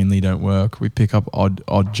both mainly don't work. We pick up odd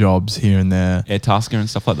jobs here and there. Airtasker and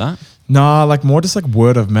stuff like that? Nah, like more just like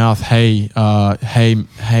word of mouth. Hey,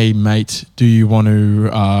 hey, mate, do you want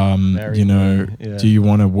to, Marry me, yeah. do you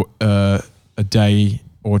want to a day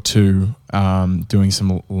or two doing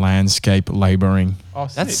some landscape laboring? Oh,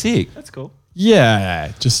 That's sick. That's cool.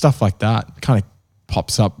 Yeah, just stuff like that. Kind of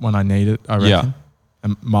pops up when I need it, I reckon. Yeah.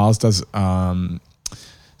 And Miles does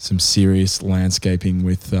some serious landscaping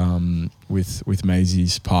with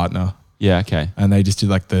Maisie's partner, Yeah, okay. and they just did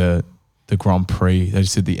like the Grand Prix. They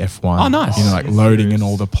just did the F1. Oh, nice. You know, like Are you loading in serious?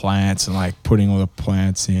 all the plants and like putting all the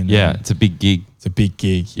plants in. Yeah, and it's a big gig. it's a big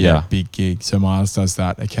gig. Yeah. Big gig. So Miles does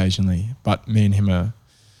that occasionally, but me and him are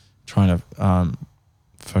trying to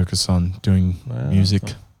focus on doing Wow.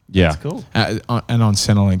 music Yeah. That's cool. and on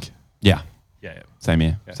Centrelink. Yeah. Yeah. Same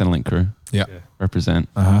here. Yeah. Centrelink crew. Yeah. Yeah. Represent.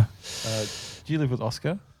 Uh-huh. Do you live with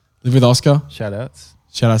Oscar? Live with Oscar. Shout outs.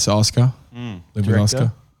 Shout out to Oscar. Mm. Live with Director.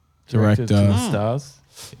 Oscar. Director to the Director. stars.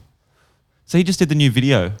 So he just did the new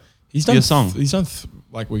video. He's Your done song. He's done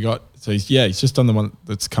like we got. So he's just done the one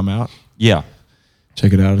that's come out. Yeah.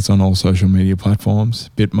 Check it out. It's on all social media platforms.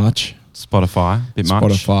 Bit much. Spotify. Bit much.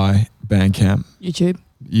 Spotify, Bandcamp, YouTube.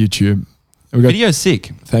 YouTube. We got. Video's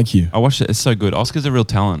sick. Thank you. I watched it. It's so good. Oscar's a real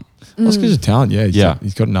talent. Oscar's a talent. Yeah. Yeah.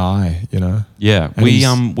 He's got an eye. You know. Yeah. And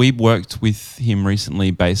he's- We worked with him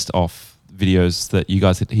recently based off videos that you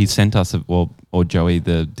guys he sent us or Joey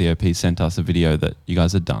the DOP sent us a video that you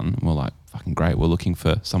guys had done. And we're like, fucking great. We're looking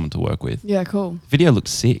for someone to work with. Yeah, cool. Video looked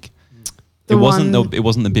sick. The it wasn't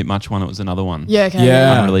one- the Bit Much one. It was another one. Yeah, okay.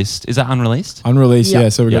 Yeah. Unreleased. Is that unreleased? Unreleased. Yeah. Yeah.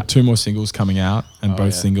 So we Yeah. got 2 more singles coming out, and Oh,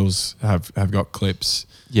 both yeah. singles have got clips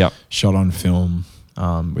Yeah. shot on film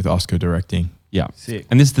with Oscar directing. Yeah. Sick.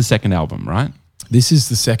 And this is the second album, right? This is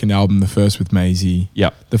the second album. The first with Maisie. Yeah.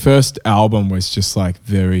 The first album was just like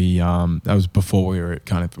very, that was before we were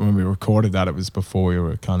kind of, when we recorded that, it was before we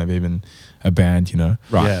were kind of even a band, you know.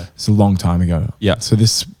 Right. Yeah. It's a long time ago. Yeah. So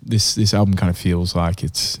this album kind of feels like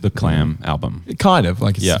it's The Clam album. Kind of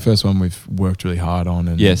like it's Yeah. the first one we've worked really hard on.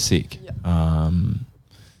 And Yeah, sick.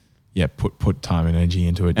 put time and energy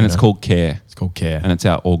into it. And it's called Care. It's called Care. And it's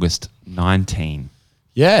out August 19.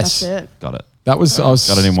 Yes. That's it. Got it. That was I was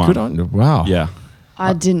Got it in one. good on. Wow. Yeah.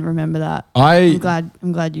 I didn't remember that. I'm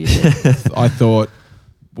glad you did. I thought,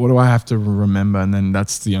 what do I have to remember? And then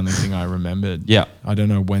that's the only thing I remembered. Yeah. I don't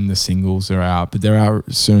know when the singles are out, but they're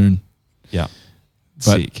out soon. Yeah.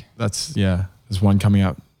 But Sick. there's one coming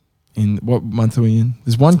out in, what month are we in?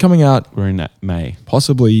 There's one coming out We're in May.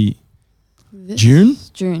 possibly This- June?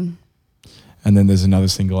 June. And then there's another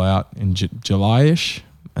single out in July-ish.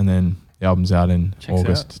 And then the album's out in Checks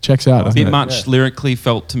August. out. Checks out. A doesn't bit it? much lyrically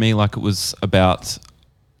felt to me like it was about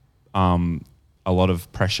a lot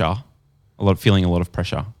of pressure, feeling a lot of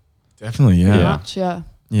pressure. Definitely, yeah. Yeah. Much, yeah.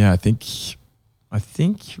 Yeah, I think I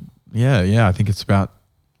think it's about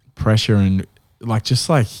pressure and like just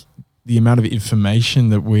like the amount of information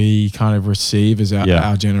that we kind of receive as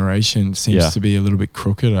our generation seems Yeah. to be a little bit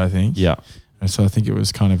crooked, I think. Yeah. And so I think it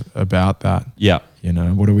was kind of about that. Yeah. You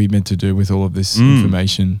know, what are we meant to do with all of this Mm.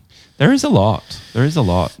 information? There is a lot. There's a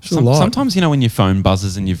lot. lot. Sometimes, you know, when your phone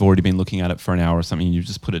buzzes and you've already been looking at it for an hour or something, you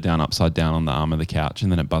just put it down upside down on the arm of the couch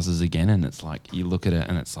and then it buzzes again and it's like, you look at it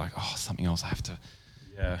and it's like, oh, something else I have to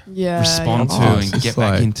Yeah. respond yeah. to Oh, it's and just get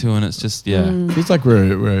back like- into. And it's just, yeah. Mm. Feels like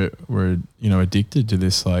we're you know addicted to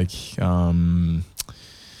this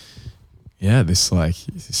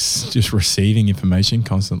this just receiving information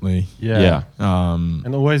constantly. Yeah.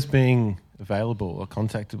 And always being available or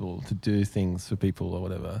contactable to do things for people or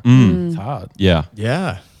whatever. Mm. It's hard. Yeah.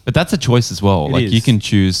 Yeah. But that's a choice as well. It like is. you can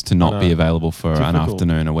choose to not I be know. available for an Difficult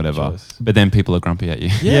afternoon or whatever. choice. But then people are grumpy at you.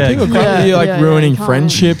 Yeah, people exactly. come to you like Yeah, ruining you can't.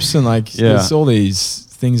 friendships and like Yeah. there's all these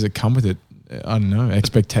things that come with it. I don't know,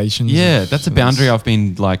 expectations. Yeah, of- that's a boundary I've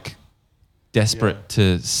been like desperate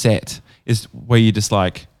to set is where you're just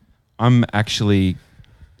like, I'm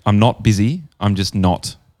not busy. I'm just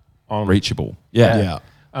not On. reachable. Yeah.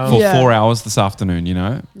 Yeah. For Yeah. 4 hours this afternoon, you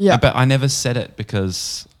know? Yeah. But I never said it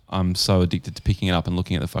because I'm so addicted to picking it up and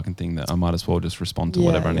looking at the fucking thing that I might as well just respond to Yeah,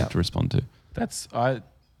 whatever I yeah. need to respond to.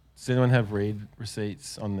 Does anyone have read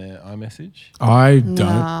receipts on their iMessage? I don't.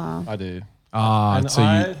 Nah. I do. And so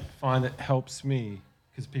I find it helps me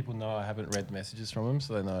because people know I haven't read messages from them,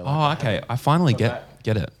 so they know. Like, Oh, I okay. haven't. I finally Got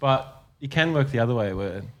get it. But you can work the other way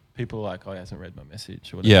where people are like, "Oh, he hasn't read my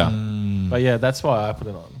message," or whatever. Yeah. But yeah, that's why I put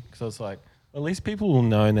it on because I was like, at least people will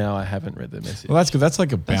know now I haven't read their message. well, that's good. That's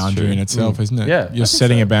like a boundary true. in itself, isn't it? Yeah, I You're think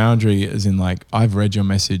setting so. a boundary, as in like I've read your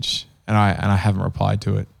message and I haven't replied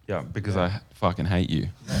to it Yeah, because I fucking hate you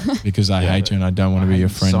because I hate you and I don't want to be your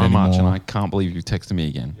friend so anymore. much and I can't believe you texted me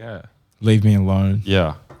again. yeah, Leave me alone.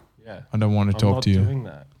 Yeah. yeah. I don't want to I'm talk not to you. doing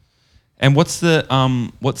that. And what's the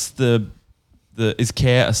is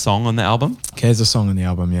Care a song on the album? Care's a song on the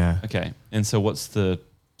album, yeah. Okay. And so what's the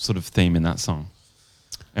sort of theme in that song?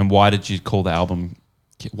 And why did you call the album,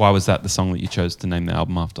 why was that the song that you chose to name the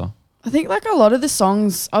album after? I think like a lot of the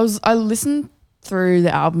songs, I listened through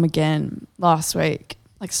the album again last week,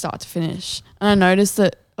 like start to finish, and I noticed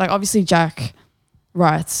that like obviously Jack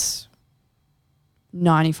writes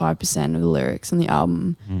 95% of the lyrics on the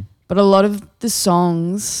album, but a lot of the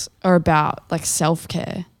songs are about like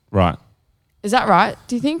self-care. Right. Is that right?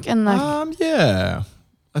 Do you think? And like, Yeah,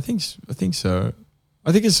 I think so.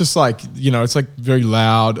 I think it's just like, you know, it's like very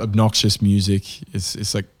loud, obnoxious music.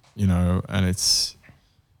 It's like, you know, and it's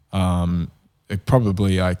it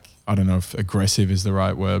probably like, I don't know if aggressive is the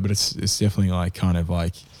right word, but it's definitely like kind of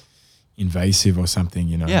like invasive or something,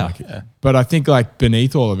 you know. Yeah. Like, but I think like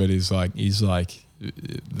beneath all of it is like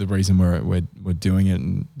the reason we're doing it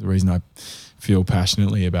and the reason I feel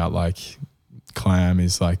passionately about like Clam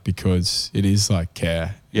is like because it is like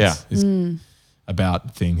care. Yeah. It's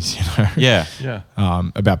about things, you know. Yeah. Yeah,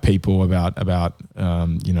 About people, about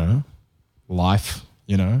you know, life,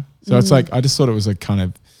 you know. So it's like I just thought it was a kind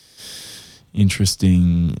of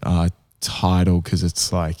interesting title because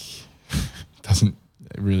it's like doesn't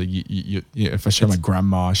really you if I show my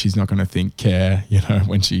grandma, she's not going to think care, you know,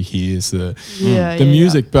 when she hears the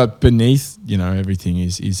music. But beneath, you know, everything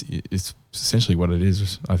is essentially what it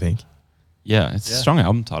is. I think. Yeah. It's a strong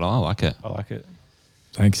album title. I like it. I like it.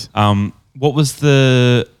 Thanks. What was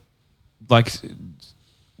the, like,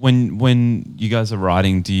 when you guys are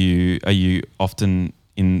writing, do you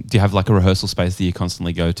have like a rehearsal space that you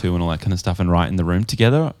constantly go to and all that kind of stuff and write in the room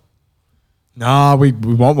together? Nah, we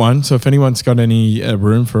want one. So if anyone's got any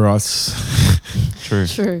room for us,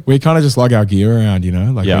 True. we kind of just lug our gear around, you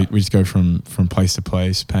know. Like Yeah. we just go from place to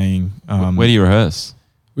place, paying. Where do you rehearse?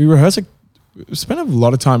 We rehearse. We spent a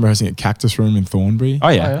lot of time rehearsing at Cactus Room in Thornbury. Oh,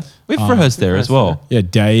 yeah. Oh, yeah. We've rehearsed there as well. Yeah,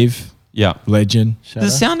 Dave, Yeah. legend. Shout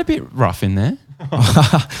Does it out. sound a bit rough in there?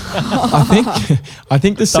 I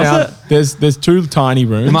think the sound there's two tiny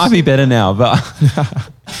rooms. It might be better now, but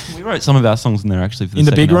we wrote some of our songs in there actually. For In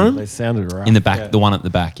the second big album. room? They sounded right. In the back, the one at the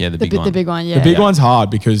back, yeah, the big one. The big one, yeah. The big one's hard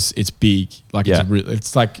because it's big. Like Yeah.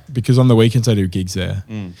 it's like because on the weekends I do gigs there,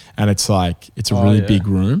 and it's like it's a Oh, really yeah. big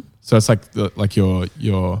room. So it's like your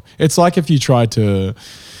it's like if you tried to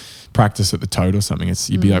practice at the Toad or something. It's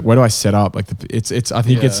you'd be like, where do I set up? Like it's I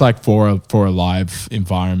think it's Yeah. like for a live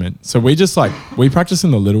environment. So we just like we practice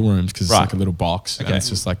in the little rooms because it's Right. like a little box, Okay. and it's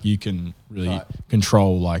just like you can really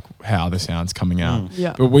control like how the sound's coming out.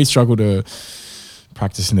 Yeah. But we struggle to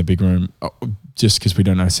practice in the big room just because we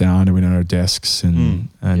don't know sound and we don't know desks and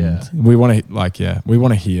Yeah. we want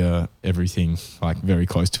to hear everything like very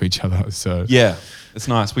close to each other. So Yeah, it's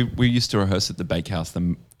nice. We used to rehearse at the Bakehouse,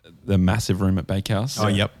 the massive room at Bakehouse.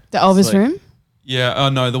 yep. The Elvis like- room. Yeah. Oh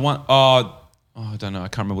no, the one. I don't know. I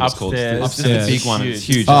can't remember what it's called. Upstairs. It's just the big one. It's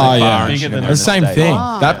huge. Oh, It's like yeah. bar and Bigger shit than in The the there. same stage. thing.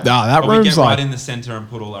 Ah. That But we room's get like right in the center and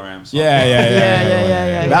put all our amps on.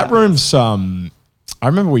 Yeah. That room's I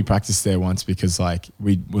remember we practiced there once because like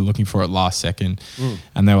we were looking for it last second,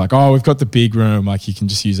 and they were like, "Oh, we've got the big room. Like you can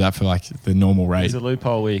just use that for like the normal rate." There's a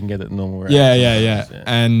loophole where you can get it at normal rate. Yeah.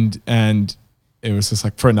 And it was just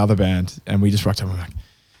like for another band, and we just rocked up and we're like,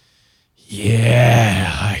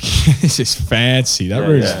 yeah, like this is fancy. That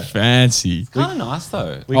room's yeah. fancy. Kind of nice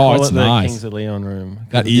though. We Oh, call it's it the nice. Kings of Leon room.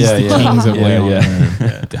 That is Yeah, the yeah. Kings of Yeah, Leon yeah.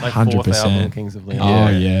 room. Like fourth album, 100%. Kings of Leon.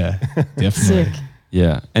 Oh yeah, definitely. Sick.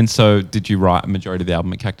 Yeah. And so, did you write a majority of the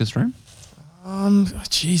album at Cactus Room?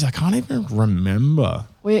 Jeez, I can't even remember.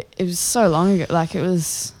 It was so long ago. Like it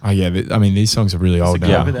was Oh yeah, I mean these songs are really old a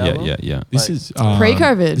now. COVID album? Yeah. This Like, is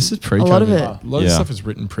pre-COVID. This is pre-COVID. A lot of it. A lot of Yeah. stuff is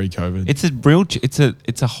written pre-COVID. It's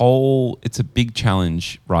a big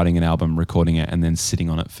challenge writing an album, recording it, and then sitting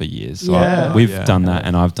on it for years. So Yeah. we've Yeah. done that,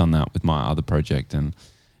 and I've done that with my other project, and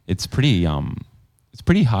it's pretty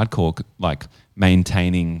hardcore, like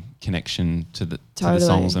maintaining connection to the Totally.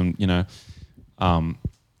 songs, and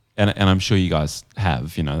and I'm sure you guys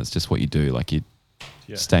have. That's just what you do. Like you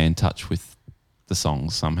stay in touch with the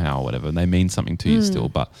songs somehow, or whatever. And they mean something to you still,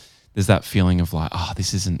 but there's that feeling of like, oh,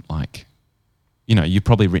 this isn't like. You've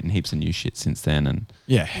probably written heaps of new shit since then, and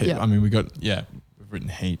yeah, Yeah. I mean we've written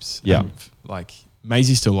heaps. Yeah. And, like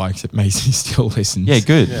Maisie still likes it. Maisie still listens. yeah,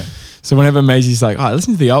 good. Yeah. So whenever Maisie's like, "Oh,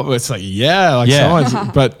 listen to the album," it's like, "Yeah, like Yeah.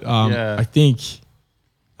 someone's." But Yeah.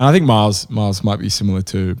 I think Miles might be similar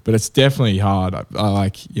too. But it's definitely hard. I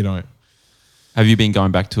like Have you been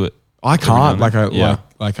going back to it? I can't now? Yeah.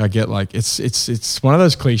 I get like it's one of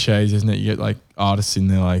those cliches, isn't it? You get like artists in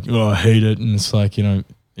there like, "Oh, I hate it," and it's like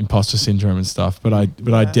imposter syndrome and stuff. But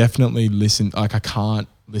I definitely listen. Like I can't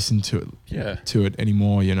listen to it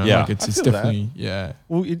anymore. Yeah. Like it's I feel that. definitely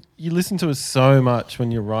Well, you listen to it so much when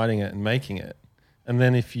you're writing it and making it, and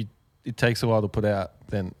then if it takes a while to put out,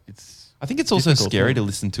 then it's. I think it's also difficult, scary yeah. to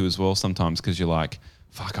listen to as well sometimes because you're like,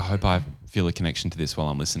 fuck, I hope I feel a connection to this while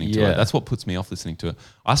I'm listening to Yeah. it. That's what puts me off listening to it.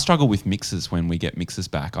 I struggle with mixes when we get mixes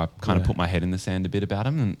back. I kind of Yeah. put my head in the sand a bit about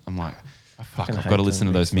them, and I'm like, fuck, fucking I've hate got to doing listen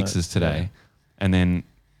to those mix mixes notes, today. yeah. And then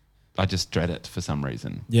I just dread it for some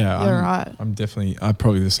reason. yeah. You're right. I'm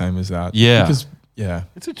probably the same as that. Yeah. Because yeah,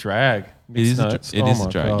 It's a drag. It is Notes. it Oh is my a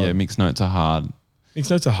drag. God. Yeah, mixed notes are hard.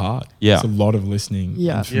 mixed notes are hard. Yeah. It's a lot of listening.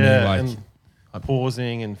 Yeah. And for Yeah, me, like and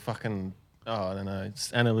pausing and fucking. I don't know.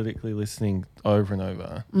 Just analytically listening over and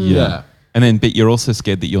over. Yeah. And then, but you're also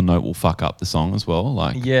scared that your note will fuck up the song as well.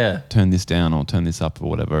 Like, Yeah. turn this down or turn this up or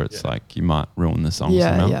whatever. It's like you might ruin the song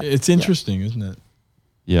Yeah, somehow. yeah. It's interesting, isn't it?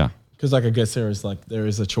 Yeah. Because like I guess there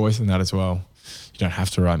is a choice in that as well. You don't have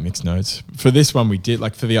to write mixed notes. For this one we did,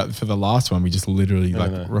 like for the last one we just literally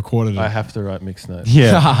No. recorded it. I have to write mixed notes.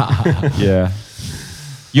 Yeah. Yeah.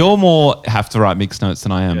 You're more have to write mixed notes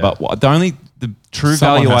than I am, Yeah. but the true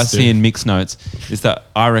Someone value I has to. see in mixed notes is that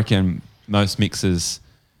I reckon most mixers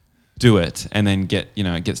do it and then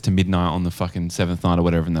it gets to midnight on the fucking 7th night or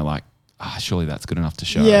whatever, and they're like, surely that's good enough to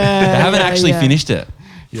show. Yeah, They haven't yeah, actually yeah. finished it.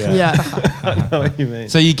 Yeah. I know what you mean.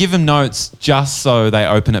 So you give them notes just so they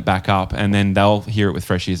open it back up, and then they'll hear it with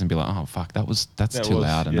fresh ears and be like, "Oh fuck, that's That too was-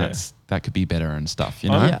 loud, and yeah. that could be better and stuff." Oh,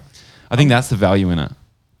 yeah. I think that's the value in it.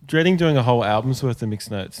 Dreading doing a whole album's worth of mixed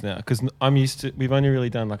notes now because I'm used to. We've only really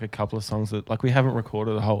done like a couple of songs that like we haven't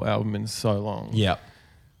recorded a whole album in so long. Yeah.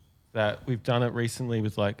 That we've done it recently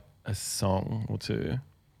with like a song or two.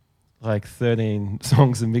 Like 13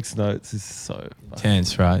 songs and mixed notes is so fucking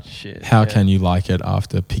Tense, right? shit. How yeah. can you like it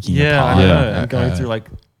after picking Yeah, I apart? know. Yeah. And going through like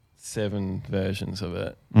 7 versions of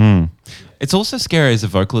it. It's also scary as a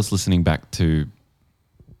vocalist listening back to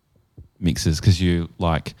mixes because you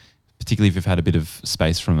like, particularly if you've had a bit of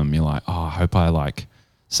space from them, you're like, oh, I hope I like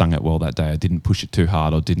sung it well that day. I didn't push it too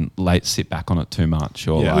hard, or didn't sit back on it too much,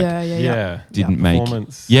 or Yeah. like Yeah. didn't make.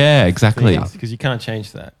 Performance. Yeah, exactly. Because you can't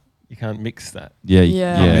change that. You can't mix that. Yeah,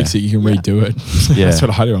 Yeah. yeah, Mix it, you can Yeah. redo it. Yeah. That's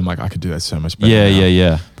what I do. I'm like, I could do that so much better. yeah, now. yeah,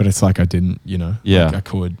 yeah. But it's like I didn't, you know. Yeah. Like I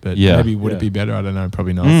could, but Yeah. maybe would Yeah. it be better? I don't know.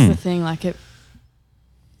 Probably not. Mm. That's the thing. Like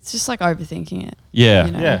it's just like overthinking it. Yeah,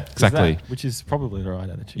 You know? Yeah. there's Exactly. that, which is probably the right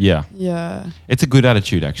attitude. yeah. Yeah. It's a good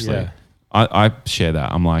attitude, actually. Yeah. I share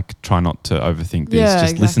that. I'm like, try not to overthink this. Yeah,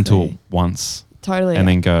 Just listen to it exactly. once, Totally. and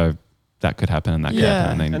then go, that could happen, and that could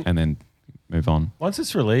Yeah. happen, and then move on. Once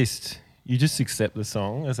it's released, you just accept the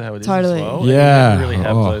song as how it is Totally. as well. Yeah. And you don't really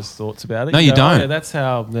have Oh. those thoughts about it. No, you go, "Oh, don't. yeah, that's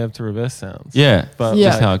how Nerve to Reverse sounds. Yeah, But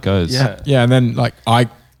Yeah. just how it goes. Yeah. Yeah, and then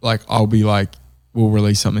I'll be like, we'll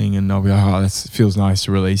release something, and I'll be like, oh, that feels nice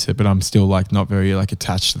to release it, but I'm still like not very like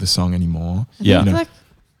attached to the song anymore. I Yeah. think, You know? like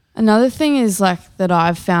another thing is like that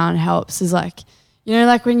I've found helps is like, you know,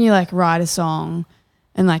 like when you like write a song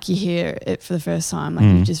and like you hear it for the first time, like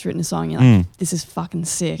you've just written a song, you're like, this is fucking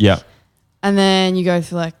sick. Yeah. And then you go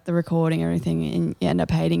through like the recording and everything and you end up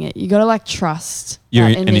hating it. You got to like trust Your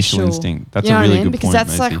that initial instinct. That's you know a what I really mean? good Because point,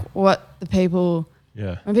 that's Maisie. like what the people,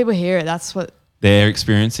 Yeah. when people hear it, that's what They're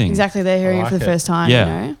experiencing. exactly they're hearing I it for like the it. first time,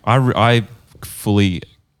 Yeah. you know? I fully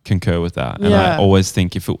concur with that. And Yeah. I always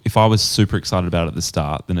think if I was super excited about it at the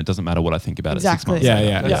start, then it doesn't matter what I think about Exactly. it 6 months Yeah, later.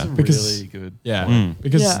 yeah, That's yeah. a Because really good yeah, point.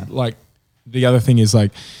 because Yeah. like the other thing is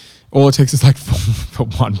like, all it takes is like for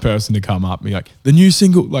one person to come up and be like, the new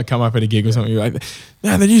single, like come up at a gig or something, you're like,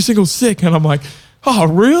 man, the new single's sick, and I'm like, oh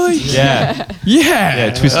really? Yeah. Yeah.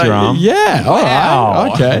 Yeah, twist your arm. Yeah. All Wow.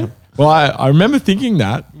 right. Okay. Well, I remember thinking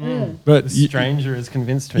that, but The stranger has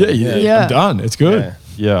convinced me. yeah, Yeah. I'm done. It's good.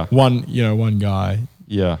 Yeah. Yeah. One guy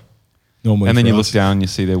Yeah. normally. And then for you look us. down and you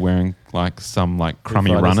see they're wearing like some like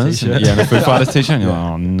crummy Fighters runners. t-shirt. And, and a Foo Fighters t-shirt. And you're like,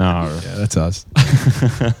 oh no. Yeah, that's us.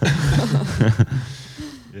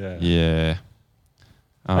 Yeah. Yeah.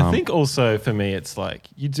 I think also for me, it's like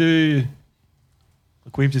you do.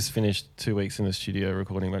 Look, we've just finished 2 weeks in the studio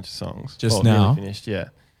recording a bunch of songs. Just nearly now? finished, yeah.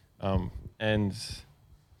 And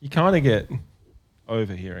you kind of get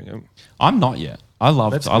overhearing them. I'm not yet. I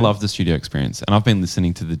love That's I good. love the studio experience, and I've been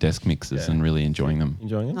listening to the desk mixes Yeah. and really enjoying them.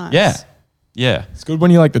 Enjoying it? Nice. Yeah. Yeah. It's good when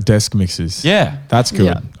you like the desk mixes. Yeah. That's good.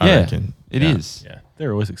 Yeah. I Yeah. reckon. It is. Yeah,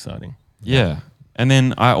 they're always exciting. Yeah. And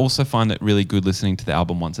then I also find it really good listening to the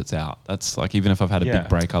album once it's out. That's like, even if I've had a Yeah. big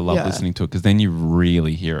break, I love Yeah. listening to it because then you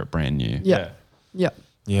really hear it brand new. Yeah. Yeah.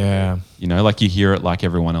 Yeah. You know, like you hear it like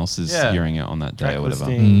everyone else is Yeah. hearing it on that day Track or whatever.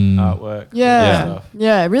 listing, Mm. artwork. Yeah. stuff.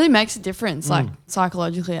 Yeah. It really makes a difference, like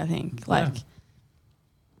psychologically, I think. Like,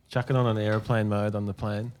 Chuck it on an airplane mode on the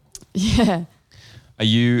plane. yeah. Are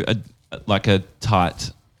you like a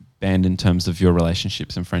tight band in terms of your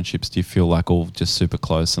relationships and friendships? Do you feel like all just super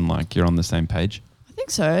close and like you're on the same page? I think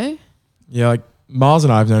so. Yeah, like Miles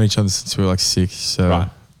and I have known each other since we were like 6, so Right.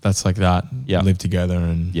 that's like that. Yeah. Live together,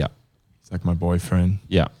 and Yeah. he's like my boyfriend.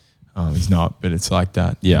 Yeah. He's not, but it's like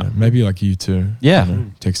that. Yeah. You know, maybe like you too. Yeah. You know,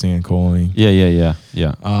 texting and calling. Yeah. Yeah. Yeah.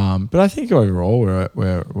 Yeah. But I think overall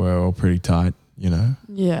we're all pretty tight. You know,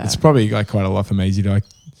 Yeah. it's probably like quite a lot for Maisie to like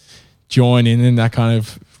join in that kind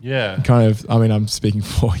of. Yeah. I mean, I'm speaking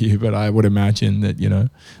for you, but I would imagine that, you know,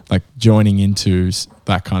 like joining into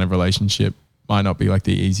that kind of relationship might not be like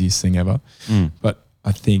the easiest thing ever. Mm. But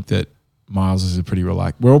I think that Miles is a pretty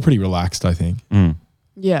relaxed. We're all pretty relaxed, I think, Mm.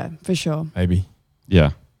 Yeah, for sure. maybe.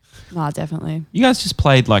 Yeah. Nah, definitely. You guys just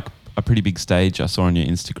played like a pretty big stage. I saw on your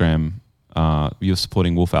Instagram. You're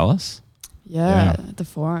supporting Wolf Alice. Yeah. Yeah. At the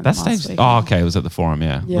forum. That last stage. week. Oh, okay. It was at the Forum.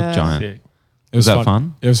 Yeah. Yeah. Looked giant. Sick. It Was that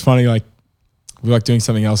fun? It was funny. Like we were like doing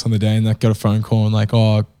something else on the day, and like got a phone call and like,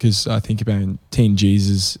 oh, because I think about Teen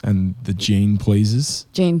Jesus and the Gene Pleasers.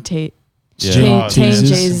 Gene T. Yeah. Gene Oh, Teen Teasers.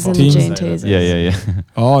 Jesus and Teen- the Gene Say that. Teasers. Yeah. Yeah. Yeah.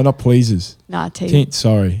 Oh, not Pleasers. Nah, T.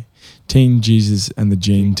 Teen Jesus and the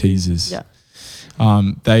Gene Teasers. Yeah.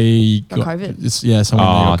 They Got COVID. Yeah, someone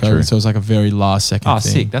Oh, got COVID. true. So it was like a very last second Oh,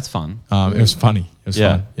 thing. sick. That's fun. It was funny. It was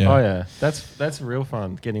Yeah. fun. Yeah. Oh yeah, that's real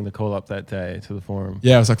fun. Getting the call up that day to the forum.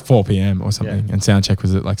 Yeah, it was like 4 p.m. or something, Yeah. and sound check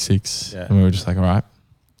was at like 6, Yeah. and we were just like, all right,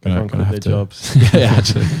 Everyone gonna quit have their to. jobs. yeah,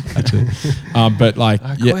 actually. But like,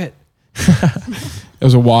 I yeah, quit. it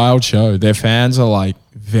was a wild show. Their fans are like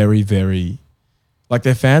very, very, like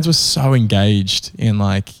their fans were so engaged in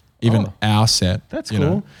like even Oh. our set. That's you know?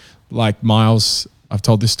 cool. Like Miles, I've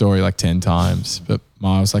told this story like 10 times, but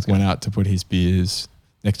Miles like went out to put his beers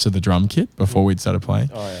next to the drum kit before we'd started playing.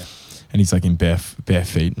 Oh yeah. And he's like in bare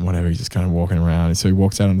feet and whatever. He's just kind of walking around. And so he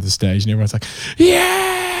walks out onto the stage and everyone's like,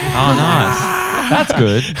 yeah. Oh, nice. That's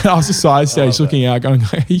good. And I was just side stage love looking out going,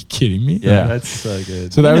 are you kidding me? Yeah. That's so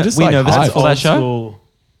good. So they We were know- just we like, know this hyped. for that show? School.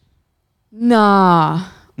 Nah.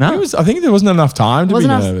 No. I think there wasn't enough time to be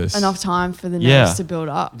Wasn't nervous. enough time for the nerves Yeah. to build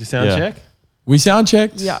up. Did you sound Yeah. check? We sound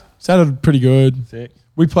checked. Yeah. Sounded pretty good. Sick.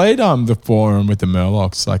 We played the Forum with the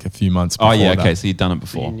Murlocs like a few months Oh before. yeah, that. okay. So you'd done it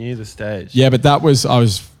So you before. knew the stage. Yeah, but I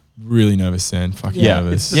was really nervous then. Fucking Yeah.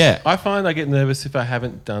 nervous. Yeah. I find I get nervous if I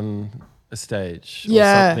haven't done a stage or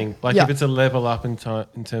Yeah. something. Like Yeah. if it's a level up in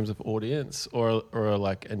terms of audience or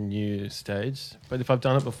like a new stage. But if I've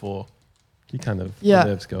done it before, you kind of Yeah. the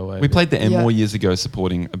nerves go away. a We bit. played the M Yeah. More years ago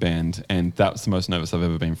supporting a band, and that was the most nervous I've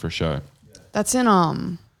ever been for a show. That's in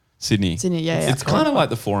Sydney. Sydney, yeah, It's kind of like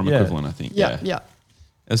the Forum Yeah. equivalent, I think. yeah, yeah.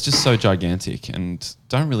 It's just so gigantic, and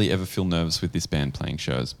don't really ever feel nervous with this band playing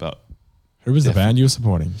shows, but Who was the band you were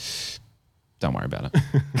supporting? don't worry about it.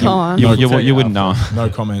 Come on. You, No, you, tell you you wouldn't know. No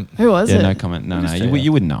comment. Who was Yeah, it? no comment. No, We'll no, just you, say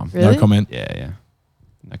you wouldn't know. Really? No comment. Yeah.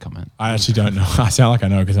 No comment. I actually don't know. I sound like I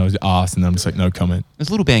know because I was asked and I'm just like, no comment. There's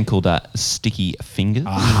a little band called Sticky Fingers.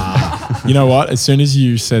 You know what? As soon as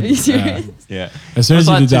you said, Are you serious? Yeah. as soon It as was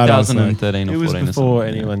you like did that, I was like, 2013 or It was 14 or before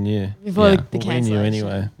something. anyone knew. Before Yeah. the Well, we knew cancellation.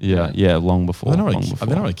 anyway. Yeah, long before. they're not long really, before.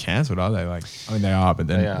 they're not really cancelled, are they? Like, I mean, they are, but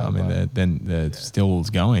then They are, I mean, but- they're still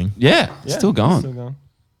going. Yeah, Yeah, still going. Still going.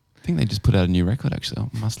 I think they just put out a new record, actually.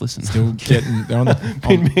 I must listen. Still getting. They're on the.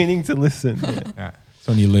 Been meaning to listen. Yeah. Yeah, it's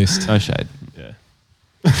on your list. No shade. Yeah.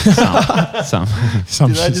 Some.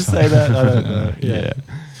 Some Did I shit just like say that? I don't know. Yeah.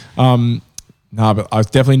 No, but I was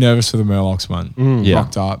definitely nervous for the Murlocs one. Mm. Yeah.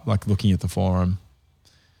 Rocked up, like looking at the Forum.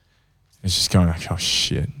 It's just going like, oh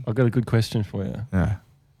shit. I've got a good question for you. Yeah.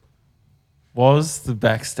 Was the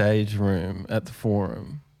backstage room at the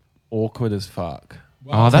Forum awkward as fuck?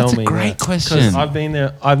 Oh, that's Tell a me great that. question. 'Cause I've been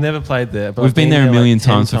there. I've never played there, but We've I've been there a like million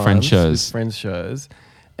 10 times for friend with shows. friends shows,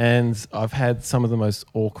 and I've had some of the most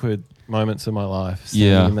awkward moments of my life standing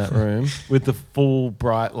Yeah. in that room with the full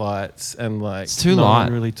bright lights and like It's too no light.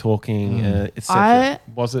 one really talking. I-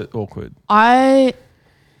 Was it awkward? I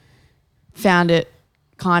found it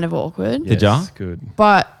kind of awkward, Did ya? Good.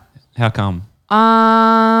 but How come?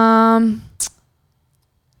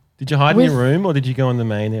 Did you hide in With- your room or did you go in the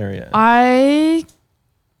main area? I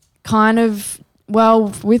kind of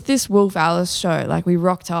with this Wolf Alice show, like we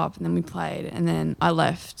rocked up and then we played and then I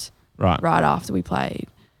left Right. right after we played.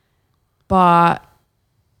 But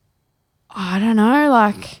I don't know,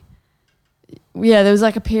 like yeah, there was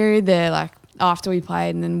like a period there like after we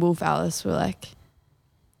played and then Wolf Alice were like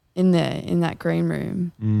in that green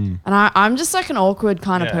room. Mm. And I'm just like an awkward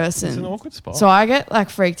kind of Yeah, person. It's an awkward spot. So I get like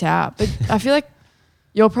freaked out. But I feel like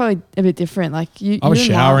you're probably a bit different. Like you I was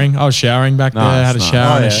didn't showering. I was showering back there. Nice, Had a nice.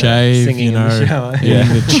 shower Oh, and a yeah. shave. Singing you in the know, shower. eating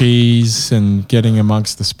the cheese and getting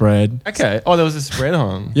amongst the spread. okay. Oh, there was a spread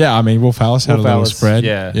on. Yeah, I mean, Wolf Alice had Wolf a little Alice, spread.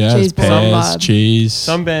 yeah. yeah, Cheese pears, board. cheese.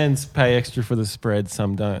 Some bands pay extra for the spread,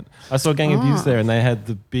 some don't. I saw Gang of Youth Ah. there, and they had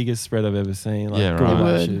the biggest spread I've ever seen. Like Yeah, right.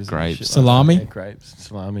 goulash They and Grapes. shit Salami? Like that. Yeah, grapes,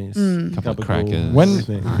 salamis, Mm. Couple of gabagool, crackers. When-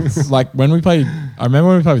 everything. Like when we played, I remember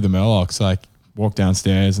when we played with the Murlocs, like walked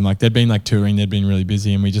downstairs and like they'd been like touring, they'd been really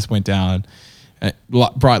busy, and we just went down.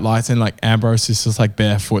 Bright lights and like Ambrose is just like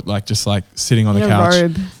barefoot, like just like sitting on in the a couch,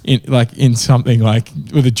 robe. in something like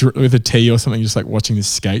with a tea or something, just like watching this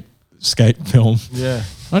skate film. Yeah.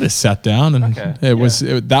 I just sat down and Okay,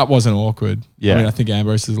 that wasn't awkward. Yeah. I mean, I think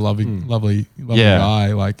Ambrose is a lovely Yeah.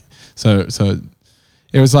 guy. Like, so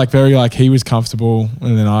it was like very like he was comfortable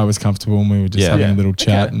and then I was comfortable and we were just Yeah. having Yeah. a little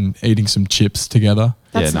chat Okay. and eating some chips together.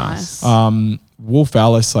 That's Yeah, nice. nice. Wolf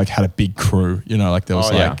Alice like had a big crew, you know, like there was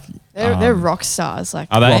Oh, yeah. like They're rock stars. Like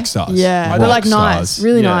Are they? rock stars. yeah, Rock they're like nice, stars.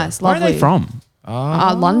 really Yeah. nice, Where are lovely. they from?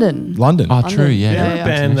 London. London. Oh, London. true. Yeah. Yeah, They're yeah. a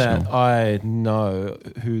band that International. I know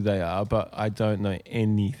who they are, but I don't know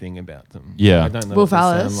anything about them. Yeah. I don't know Wolf what they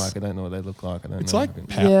Alice. sound like. I don't know what they look like. I don't It's know like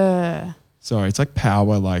anything. Yeah, Sorry, it's like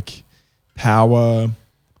power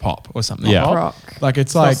pop or something. Yeah. Pop? rock. Like it's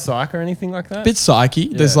It's not like psych or anything like that. a bit psyche.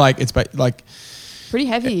 There's Yeah. like it's like Pretty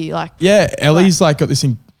heavy. Like yeah, Ellie's like got this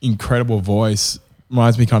incredible voice.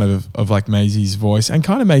 Reminds me kind of like Maisie's voice and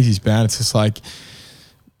kind of Maisie's band. It's just like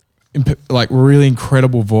like really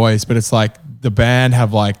incredible voice, but it's like the band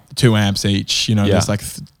have like 2 amps each. You know, Yeah. there's like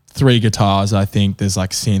 3 guitars. I think there's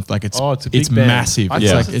like synth. Like it's Oh, it's a big band. massive. I It's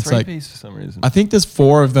thought like it was a it's like three-piece for some reason. I think there's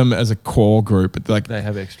 4 of them as a core group, but like They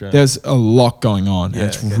have extra. there's a lot going on. Yeah, and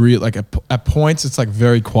it's okay. really like at points it's like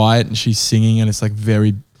very quiet and she's singing and it's like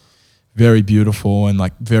very, very beautiful and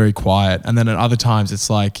like very quiet. And then at other times it's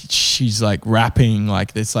like she's like rapping,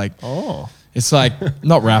 like it's like Oh. it's like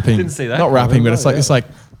not rapping, Didn't see that not rapping, coming, but it's like yeah. it's like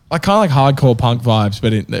kind of like hardcore punk vibes,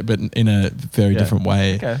 but in a very Yeah. different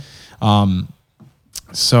way. Okay.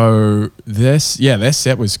 So their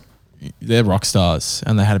set was they're rock stars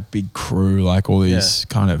and they had a big crew, like all these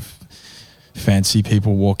kind of fancy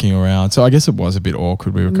people walking around. So I guess it was a bit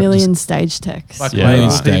awkward. We were Million stage techs. Like Yeah. million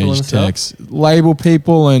label people and stage stuff? techs, label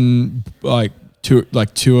people, and like touring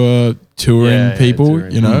Yeah, people.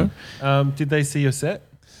 touring. You know. Did they see your set?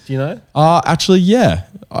 Do you know? Actually, yeah.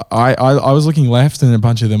 I was looking left, and a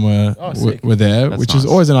bunch of them were Oh, sick. were there, That's which is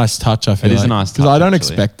nice. always a nice touch. I feel is a like. nice because touch, I don't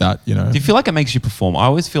actually. expect that. You know. Do you feel like it makes you perform? I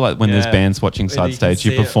always feel like when there's Yeah. bands watching Whether side can stage,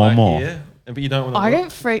 you see it, perform like, more. here, but you don't want I to.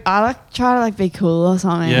 get freak. I like try to like be cool or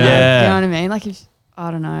something. Yeah. Like, Yeah. you know what I mean? Like if I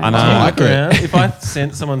don't know. I know. I like it. around. If I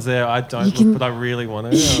sense someone's there, I don't You look, can- but I really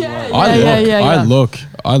want to. Yeah, I'm like, I yeah, look. yeah, I yeah. look.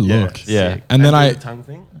 I look. Yeah. sick. And then do I- the tongue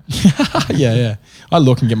thing. yeah. I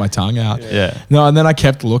look and get my tongue out. Yeah. No, and then I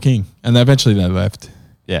kept looking, and eventually they left.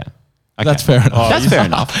 Yeah. Okay. That's fair enough. That's fair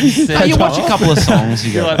enough. Said You watch a off. couple of songs,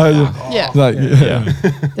 you You're go. like, Yeah. Like, Yeah.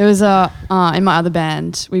 There was in my other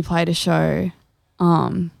band, we played a show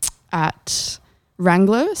at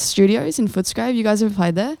Wrangler Studios in Footscray. You guys ever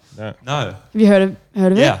played there? no. No. Have you heard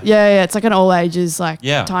of Yeah. it? Yeah. It's like an all ages, like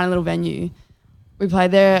Yeah. tiny little venue. We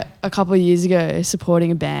played there a couple of years ago,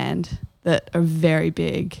 supporting a band that are very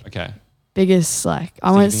big. Okay. Biggest, like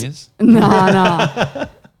I won't. Fingers? Nah.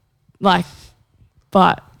 Like,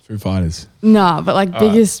 but Foo Fighters. nah, but like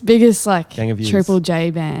biggest like Gang of Youths. Triple J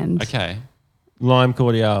band. Okay. Lime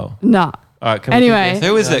cordial. Nah. All right. Can Anyway. We keep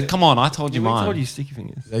Who is this? it? Come on, I told you We mine. told you sticky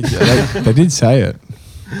fingers. They did say it.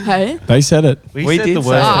 Hey. They said it. We did said the say worst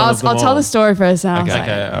it. one of them I'll tell all. the story first. And I'll Okay, say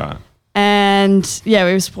okay, it. all right. And yeah,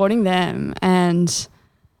 we were supporting them, and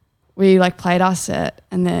we like played our set,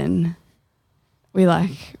 and then we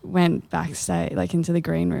like went backstage, like into the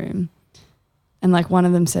green room, and like one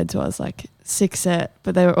of them said to us like sick set,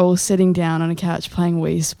 but they were all sitting down on a couch playing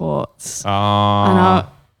Wii Sports. And I,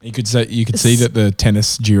 You could see that the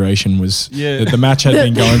tennis duration was Yeah. that the match had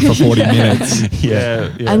been going for 40 minutes. Yeah.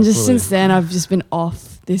 and just since then, I've just been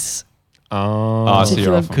off this Oh, so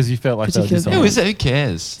you're off. because you felt like that was just Particular- Who is it? Who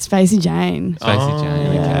cares? Spacey Jane. Spacey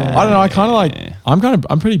Jane. yeah. Okay. I don't know. I kind of like. Yeah.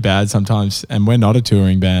 I'm pretty bad sometimes, and we're not a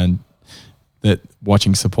touring band that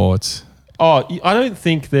watching supports. Oh, I don't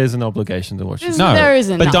think there's an obligation to watch this. No, There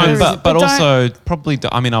isn't. But No, don't. there isn't. But But also probably.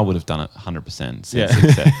 I mean, I would have done it 100%. Since Yeah.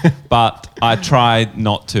 success. But I tried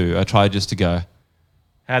not to. I tried just to go.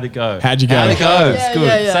 How'd it go? How'd you go? How'd it go? It's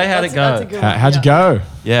good. Say how'd it go. How'd you go?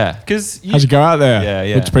 Yeah. Because How'd you go out there? Yeah,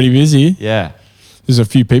 yeah. Looked pretty busy. Yeah. There's a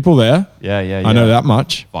few people there. Yeah. I know that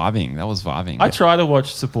much. Vibing. That was vibing. I try to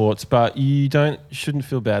watch supports, but you shouldn't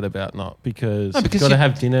feel bad about not because, No, because you got to you-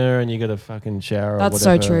 have dinner and you got to fucking shower. That's or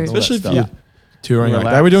so whatever, true. and all that Especially if stuff. you're touring. Like,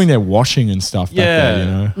 Relax. they were doing their washing and stuff back there, you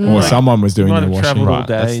know? Mm. Or someone was doing might their have washing. travelled all Right.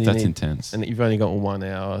 day. That's, and you that's need- intense. and you've only got 1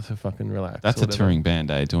 hour to fucking relax. That's or a whatever. touring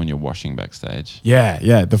band, doing your washing backstage.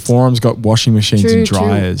 Yeah. The forum's got washing machines and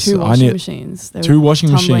dryers. Two I washing need machines. They were 2 washing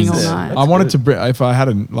tumbling machines. all night. I wanted good. to if I had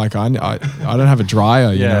a like I don't have a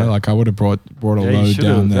dryer, you Yeah. know, like I would have brought a Yeah, you load should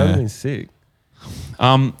down have. That would have there. been sick.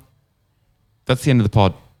 That's the end of the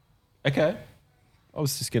pod. Okay. I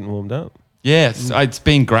was just getting warmed up. Yeah, it's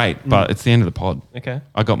been great, but it's the end of the pod. Okay.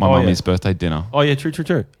 I got my Oh, mummy's yeah. birthday dinner. Oh, yeah, true.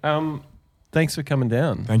 Thanks for coming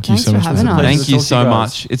down. Thank you Thanks so for much having the us. pleasure Thank to you talk to so you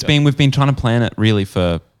guys. much. We've been trying to plan it really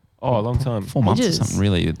for Oh, a long time. 4 months Ages. or something.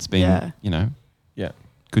 Really, it's been Yeah. Yeah.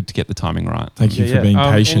 good to get the timing right. Thank you for being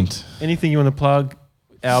patient. Anything you want to plug?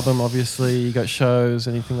 Album, obviously. You got shows,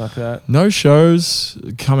 anything like that? No shows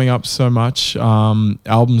coming up so much.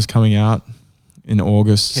 Albums coming out in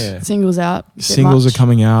August. Yeah. Singles out. Bit Singles much. are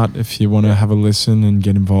coming out if you want to Yeah. have a listen and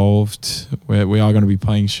get involved. We are going to be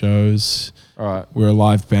playing shows. All right. We're a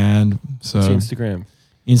live band. So What's Instagram?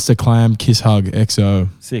 Instaclam, Kiss Hug, XO.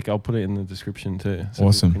 Sick. I'll put it in the description too. So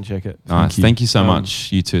Awesome. people can check it. Nice. you. Thank you so Um,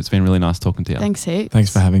 much, you two. It's been really nice talking to you. Thanks, heaps.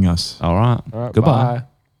 Thanks for having us. All right. All right. Goodbye. Bye.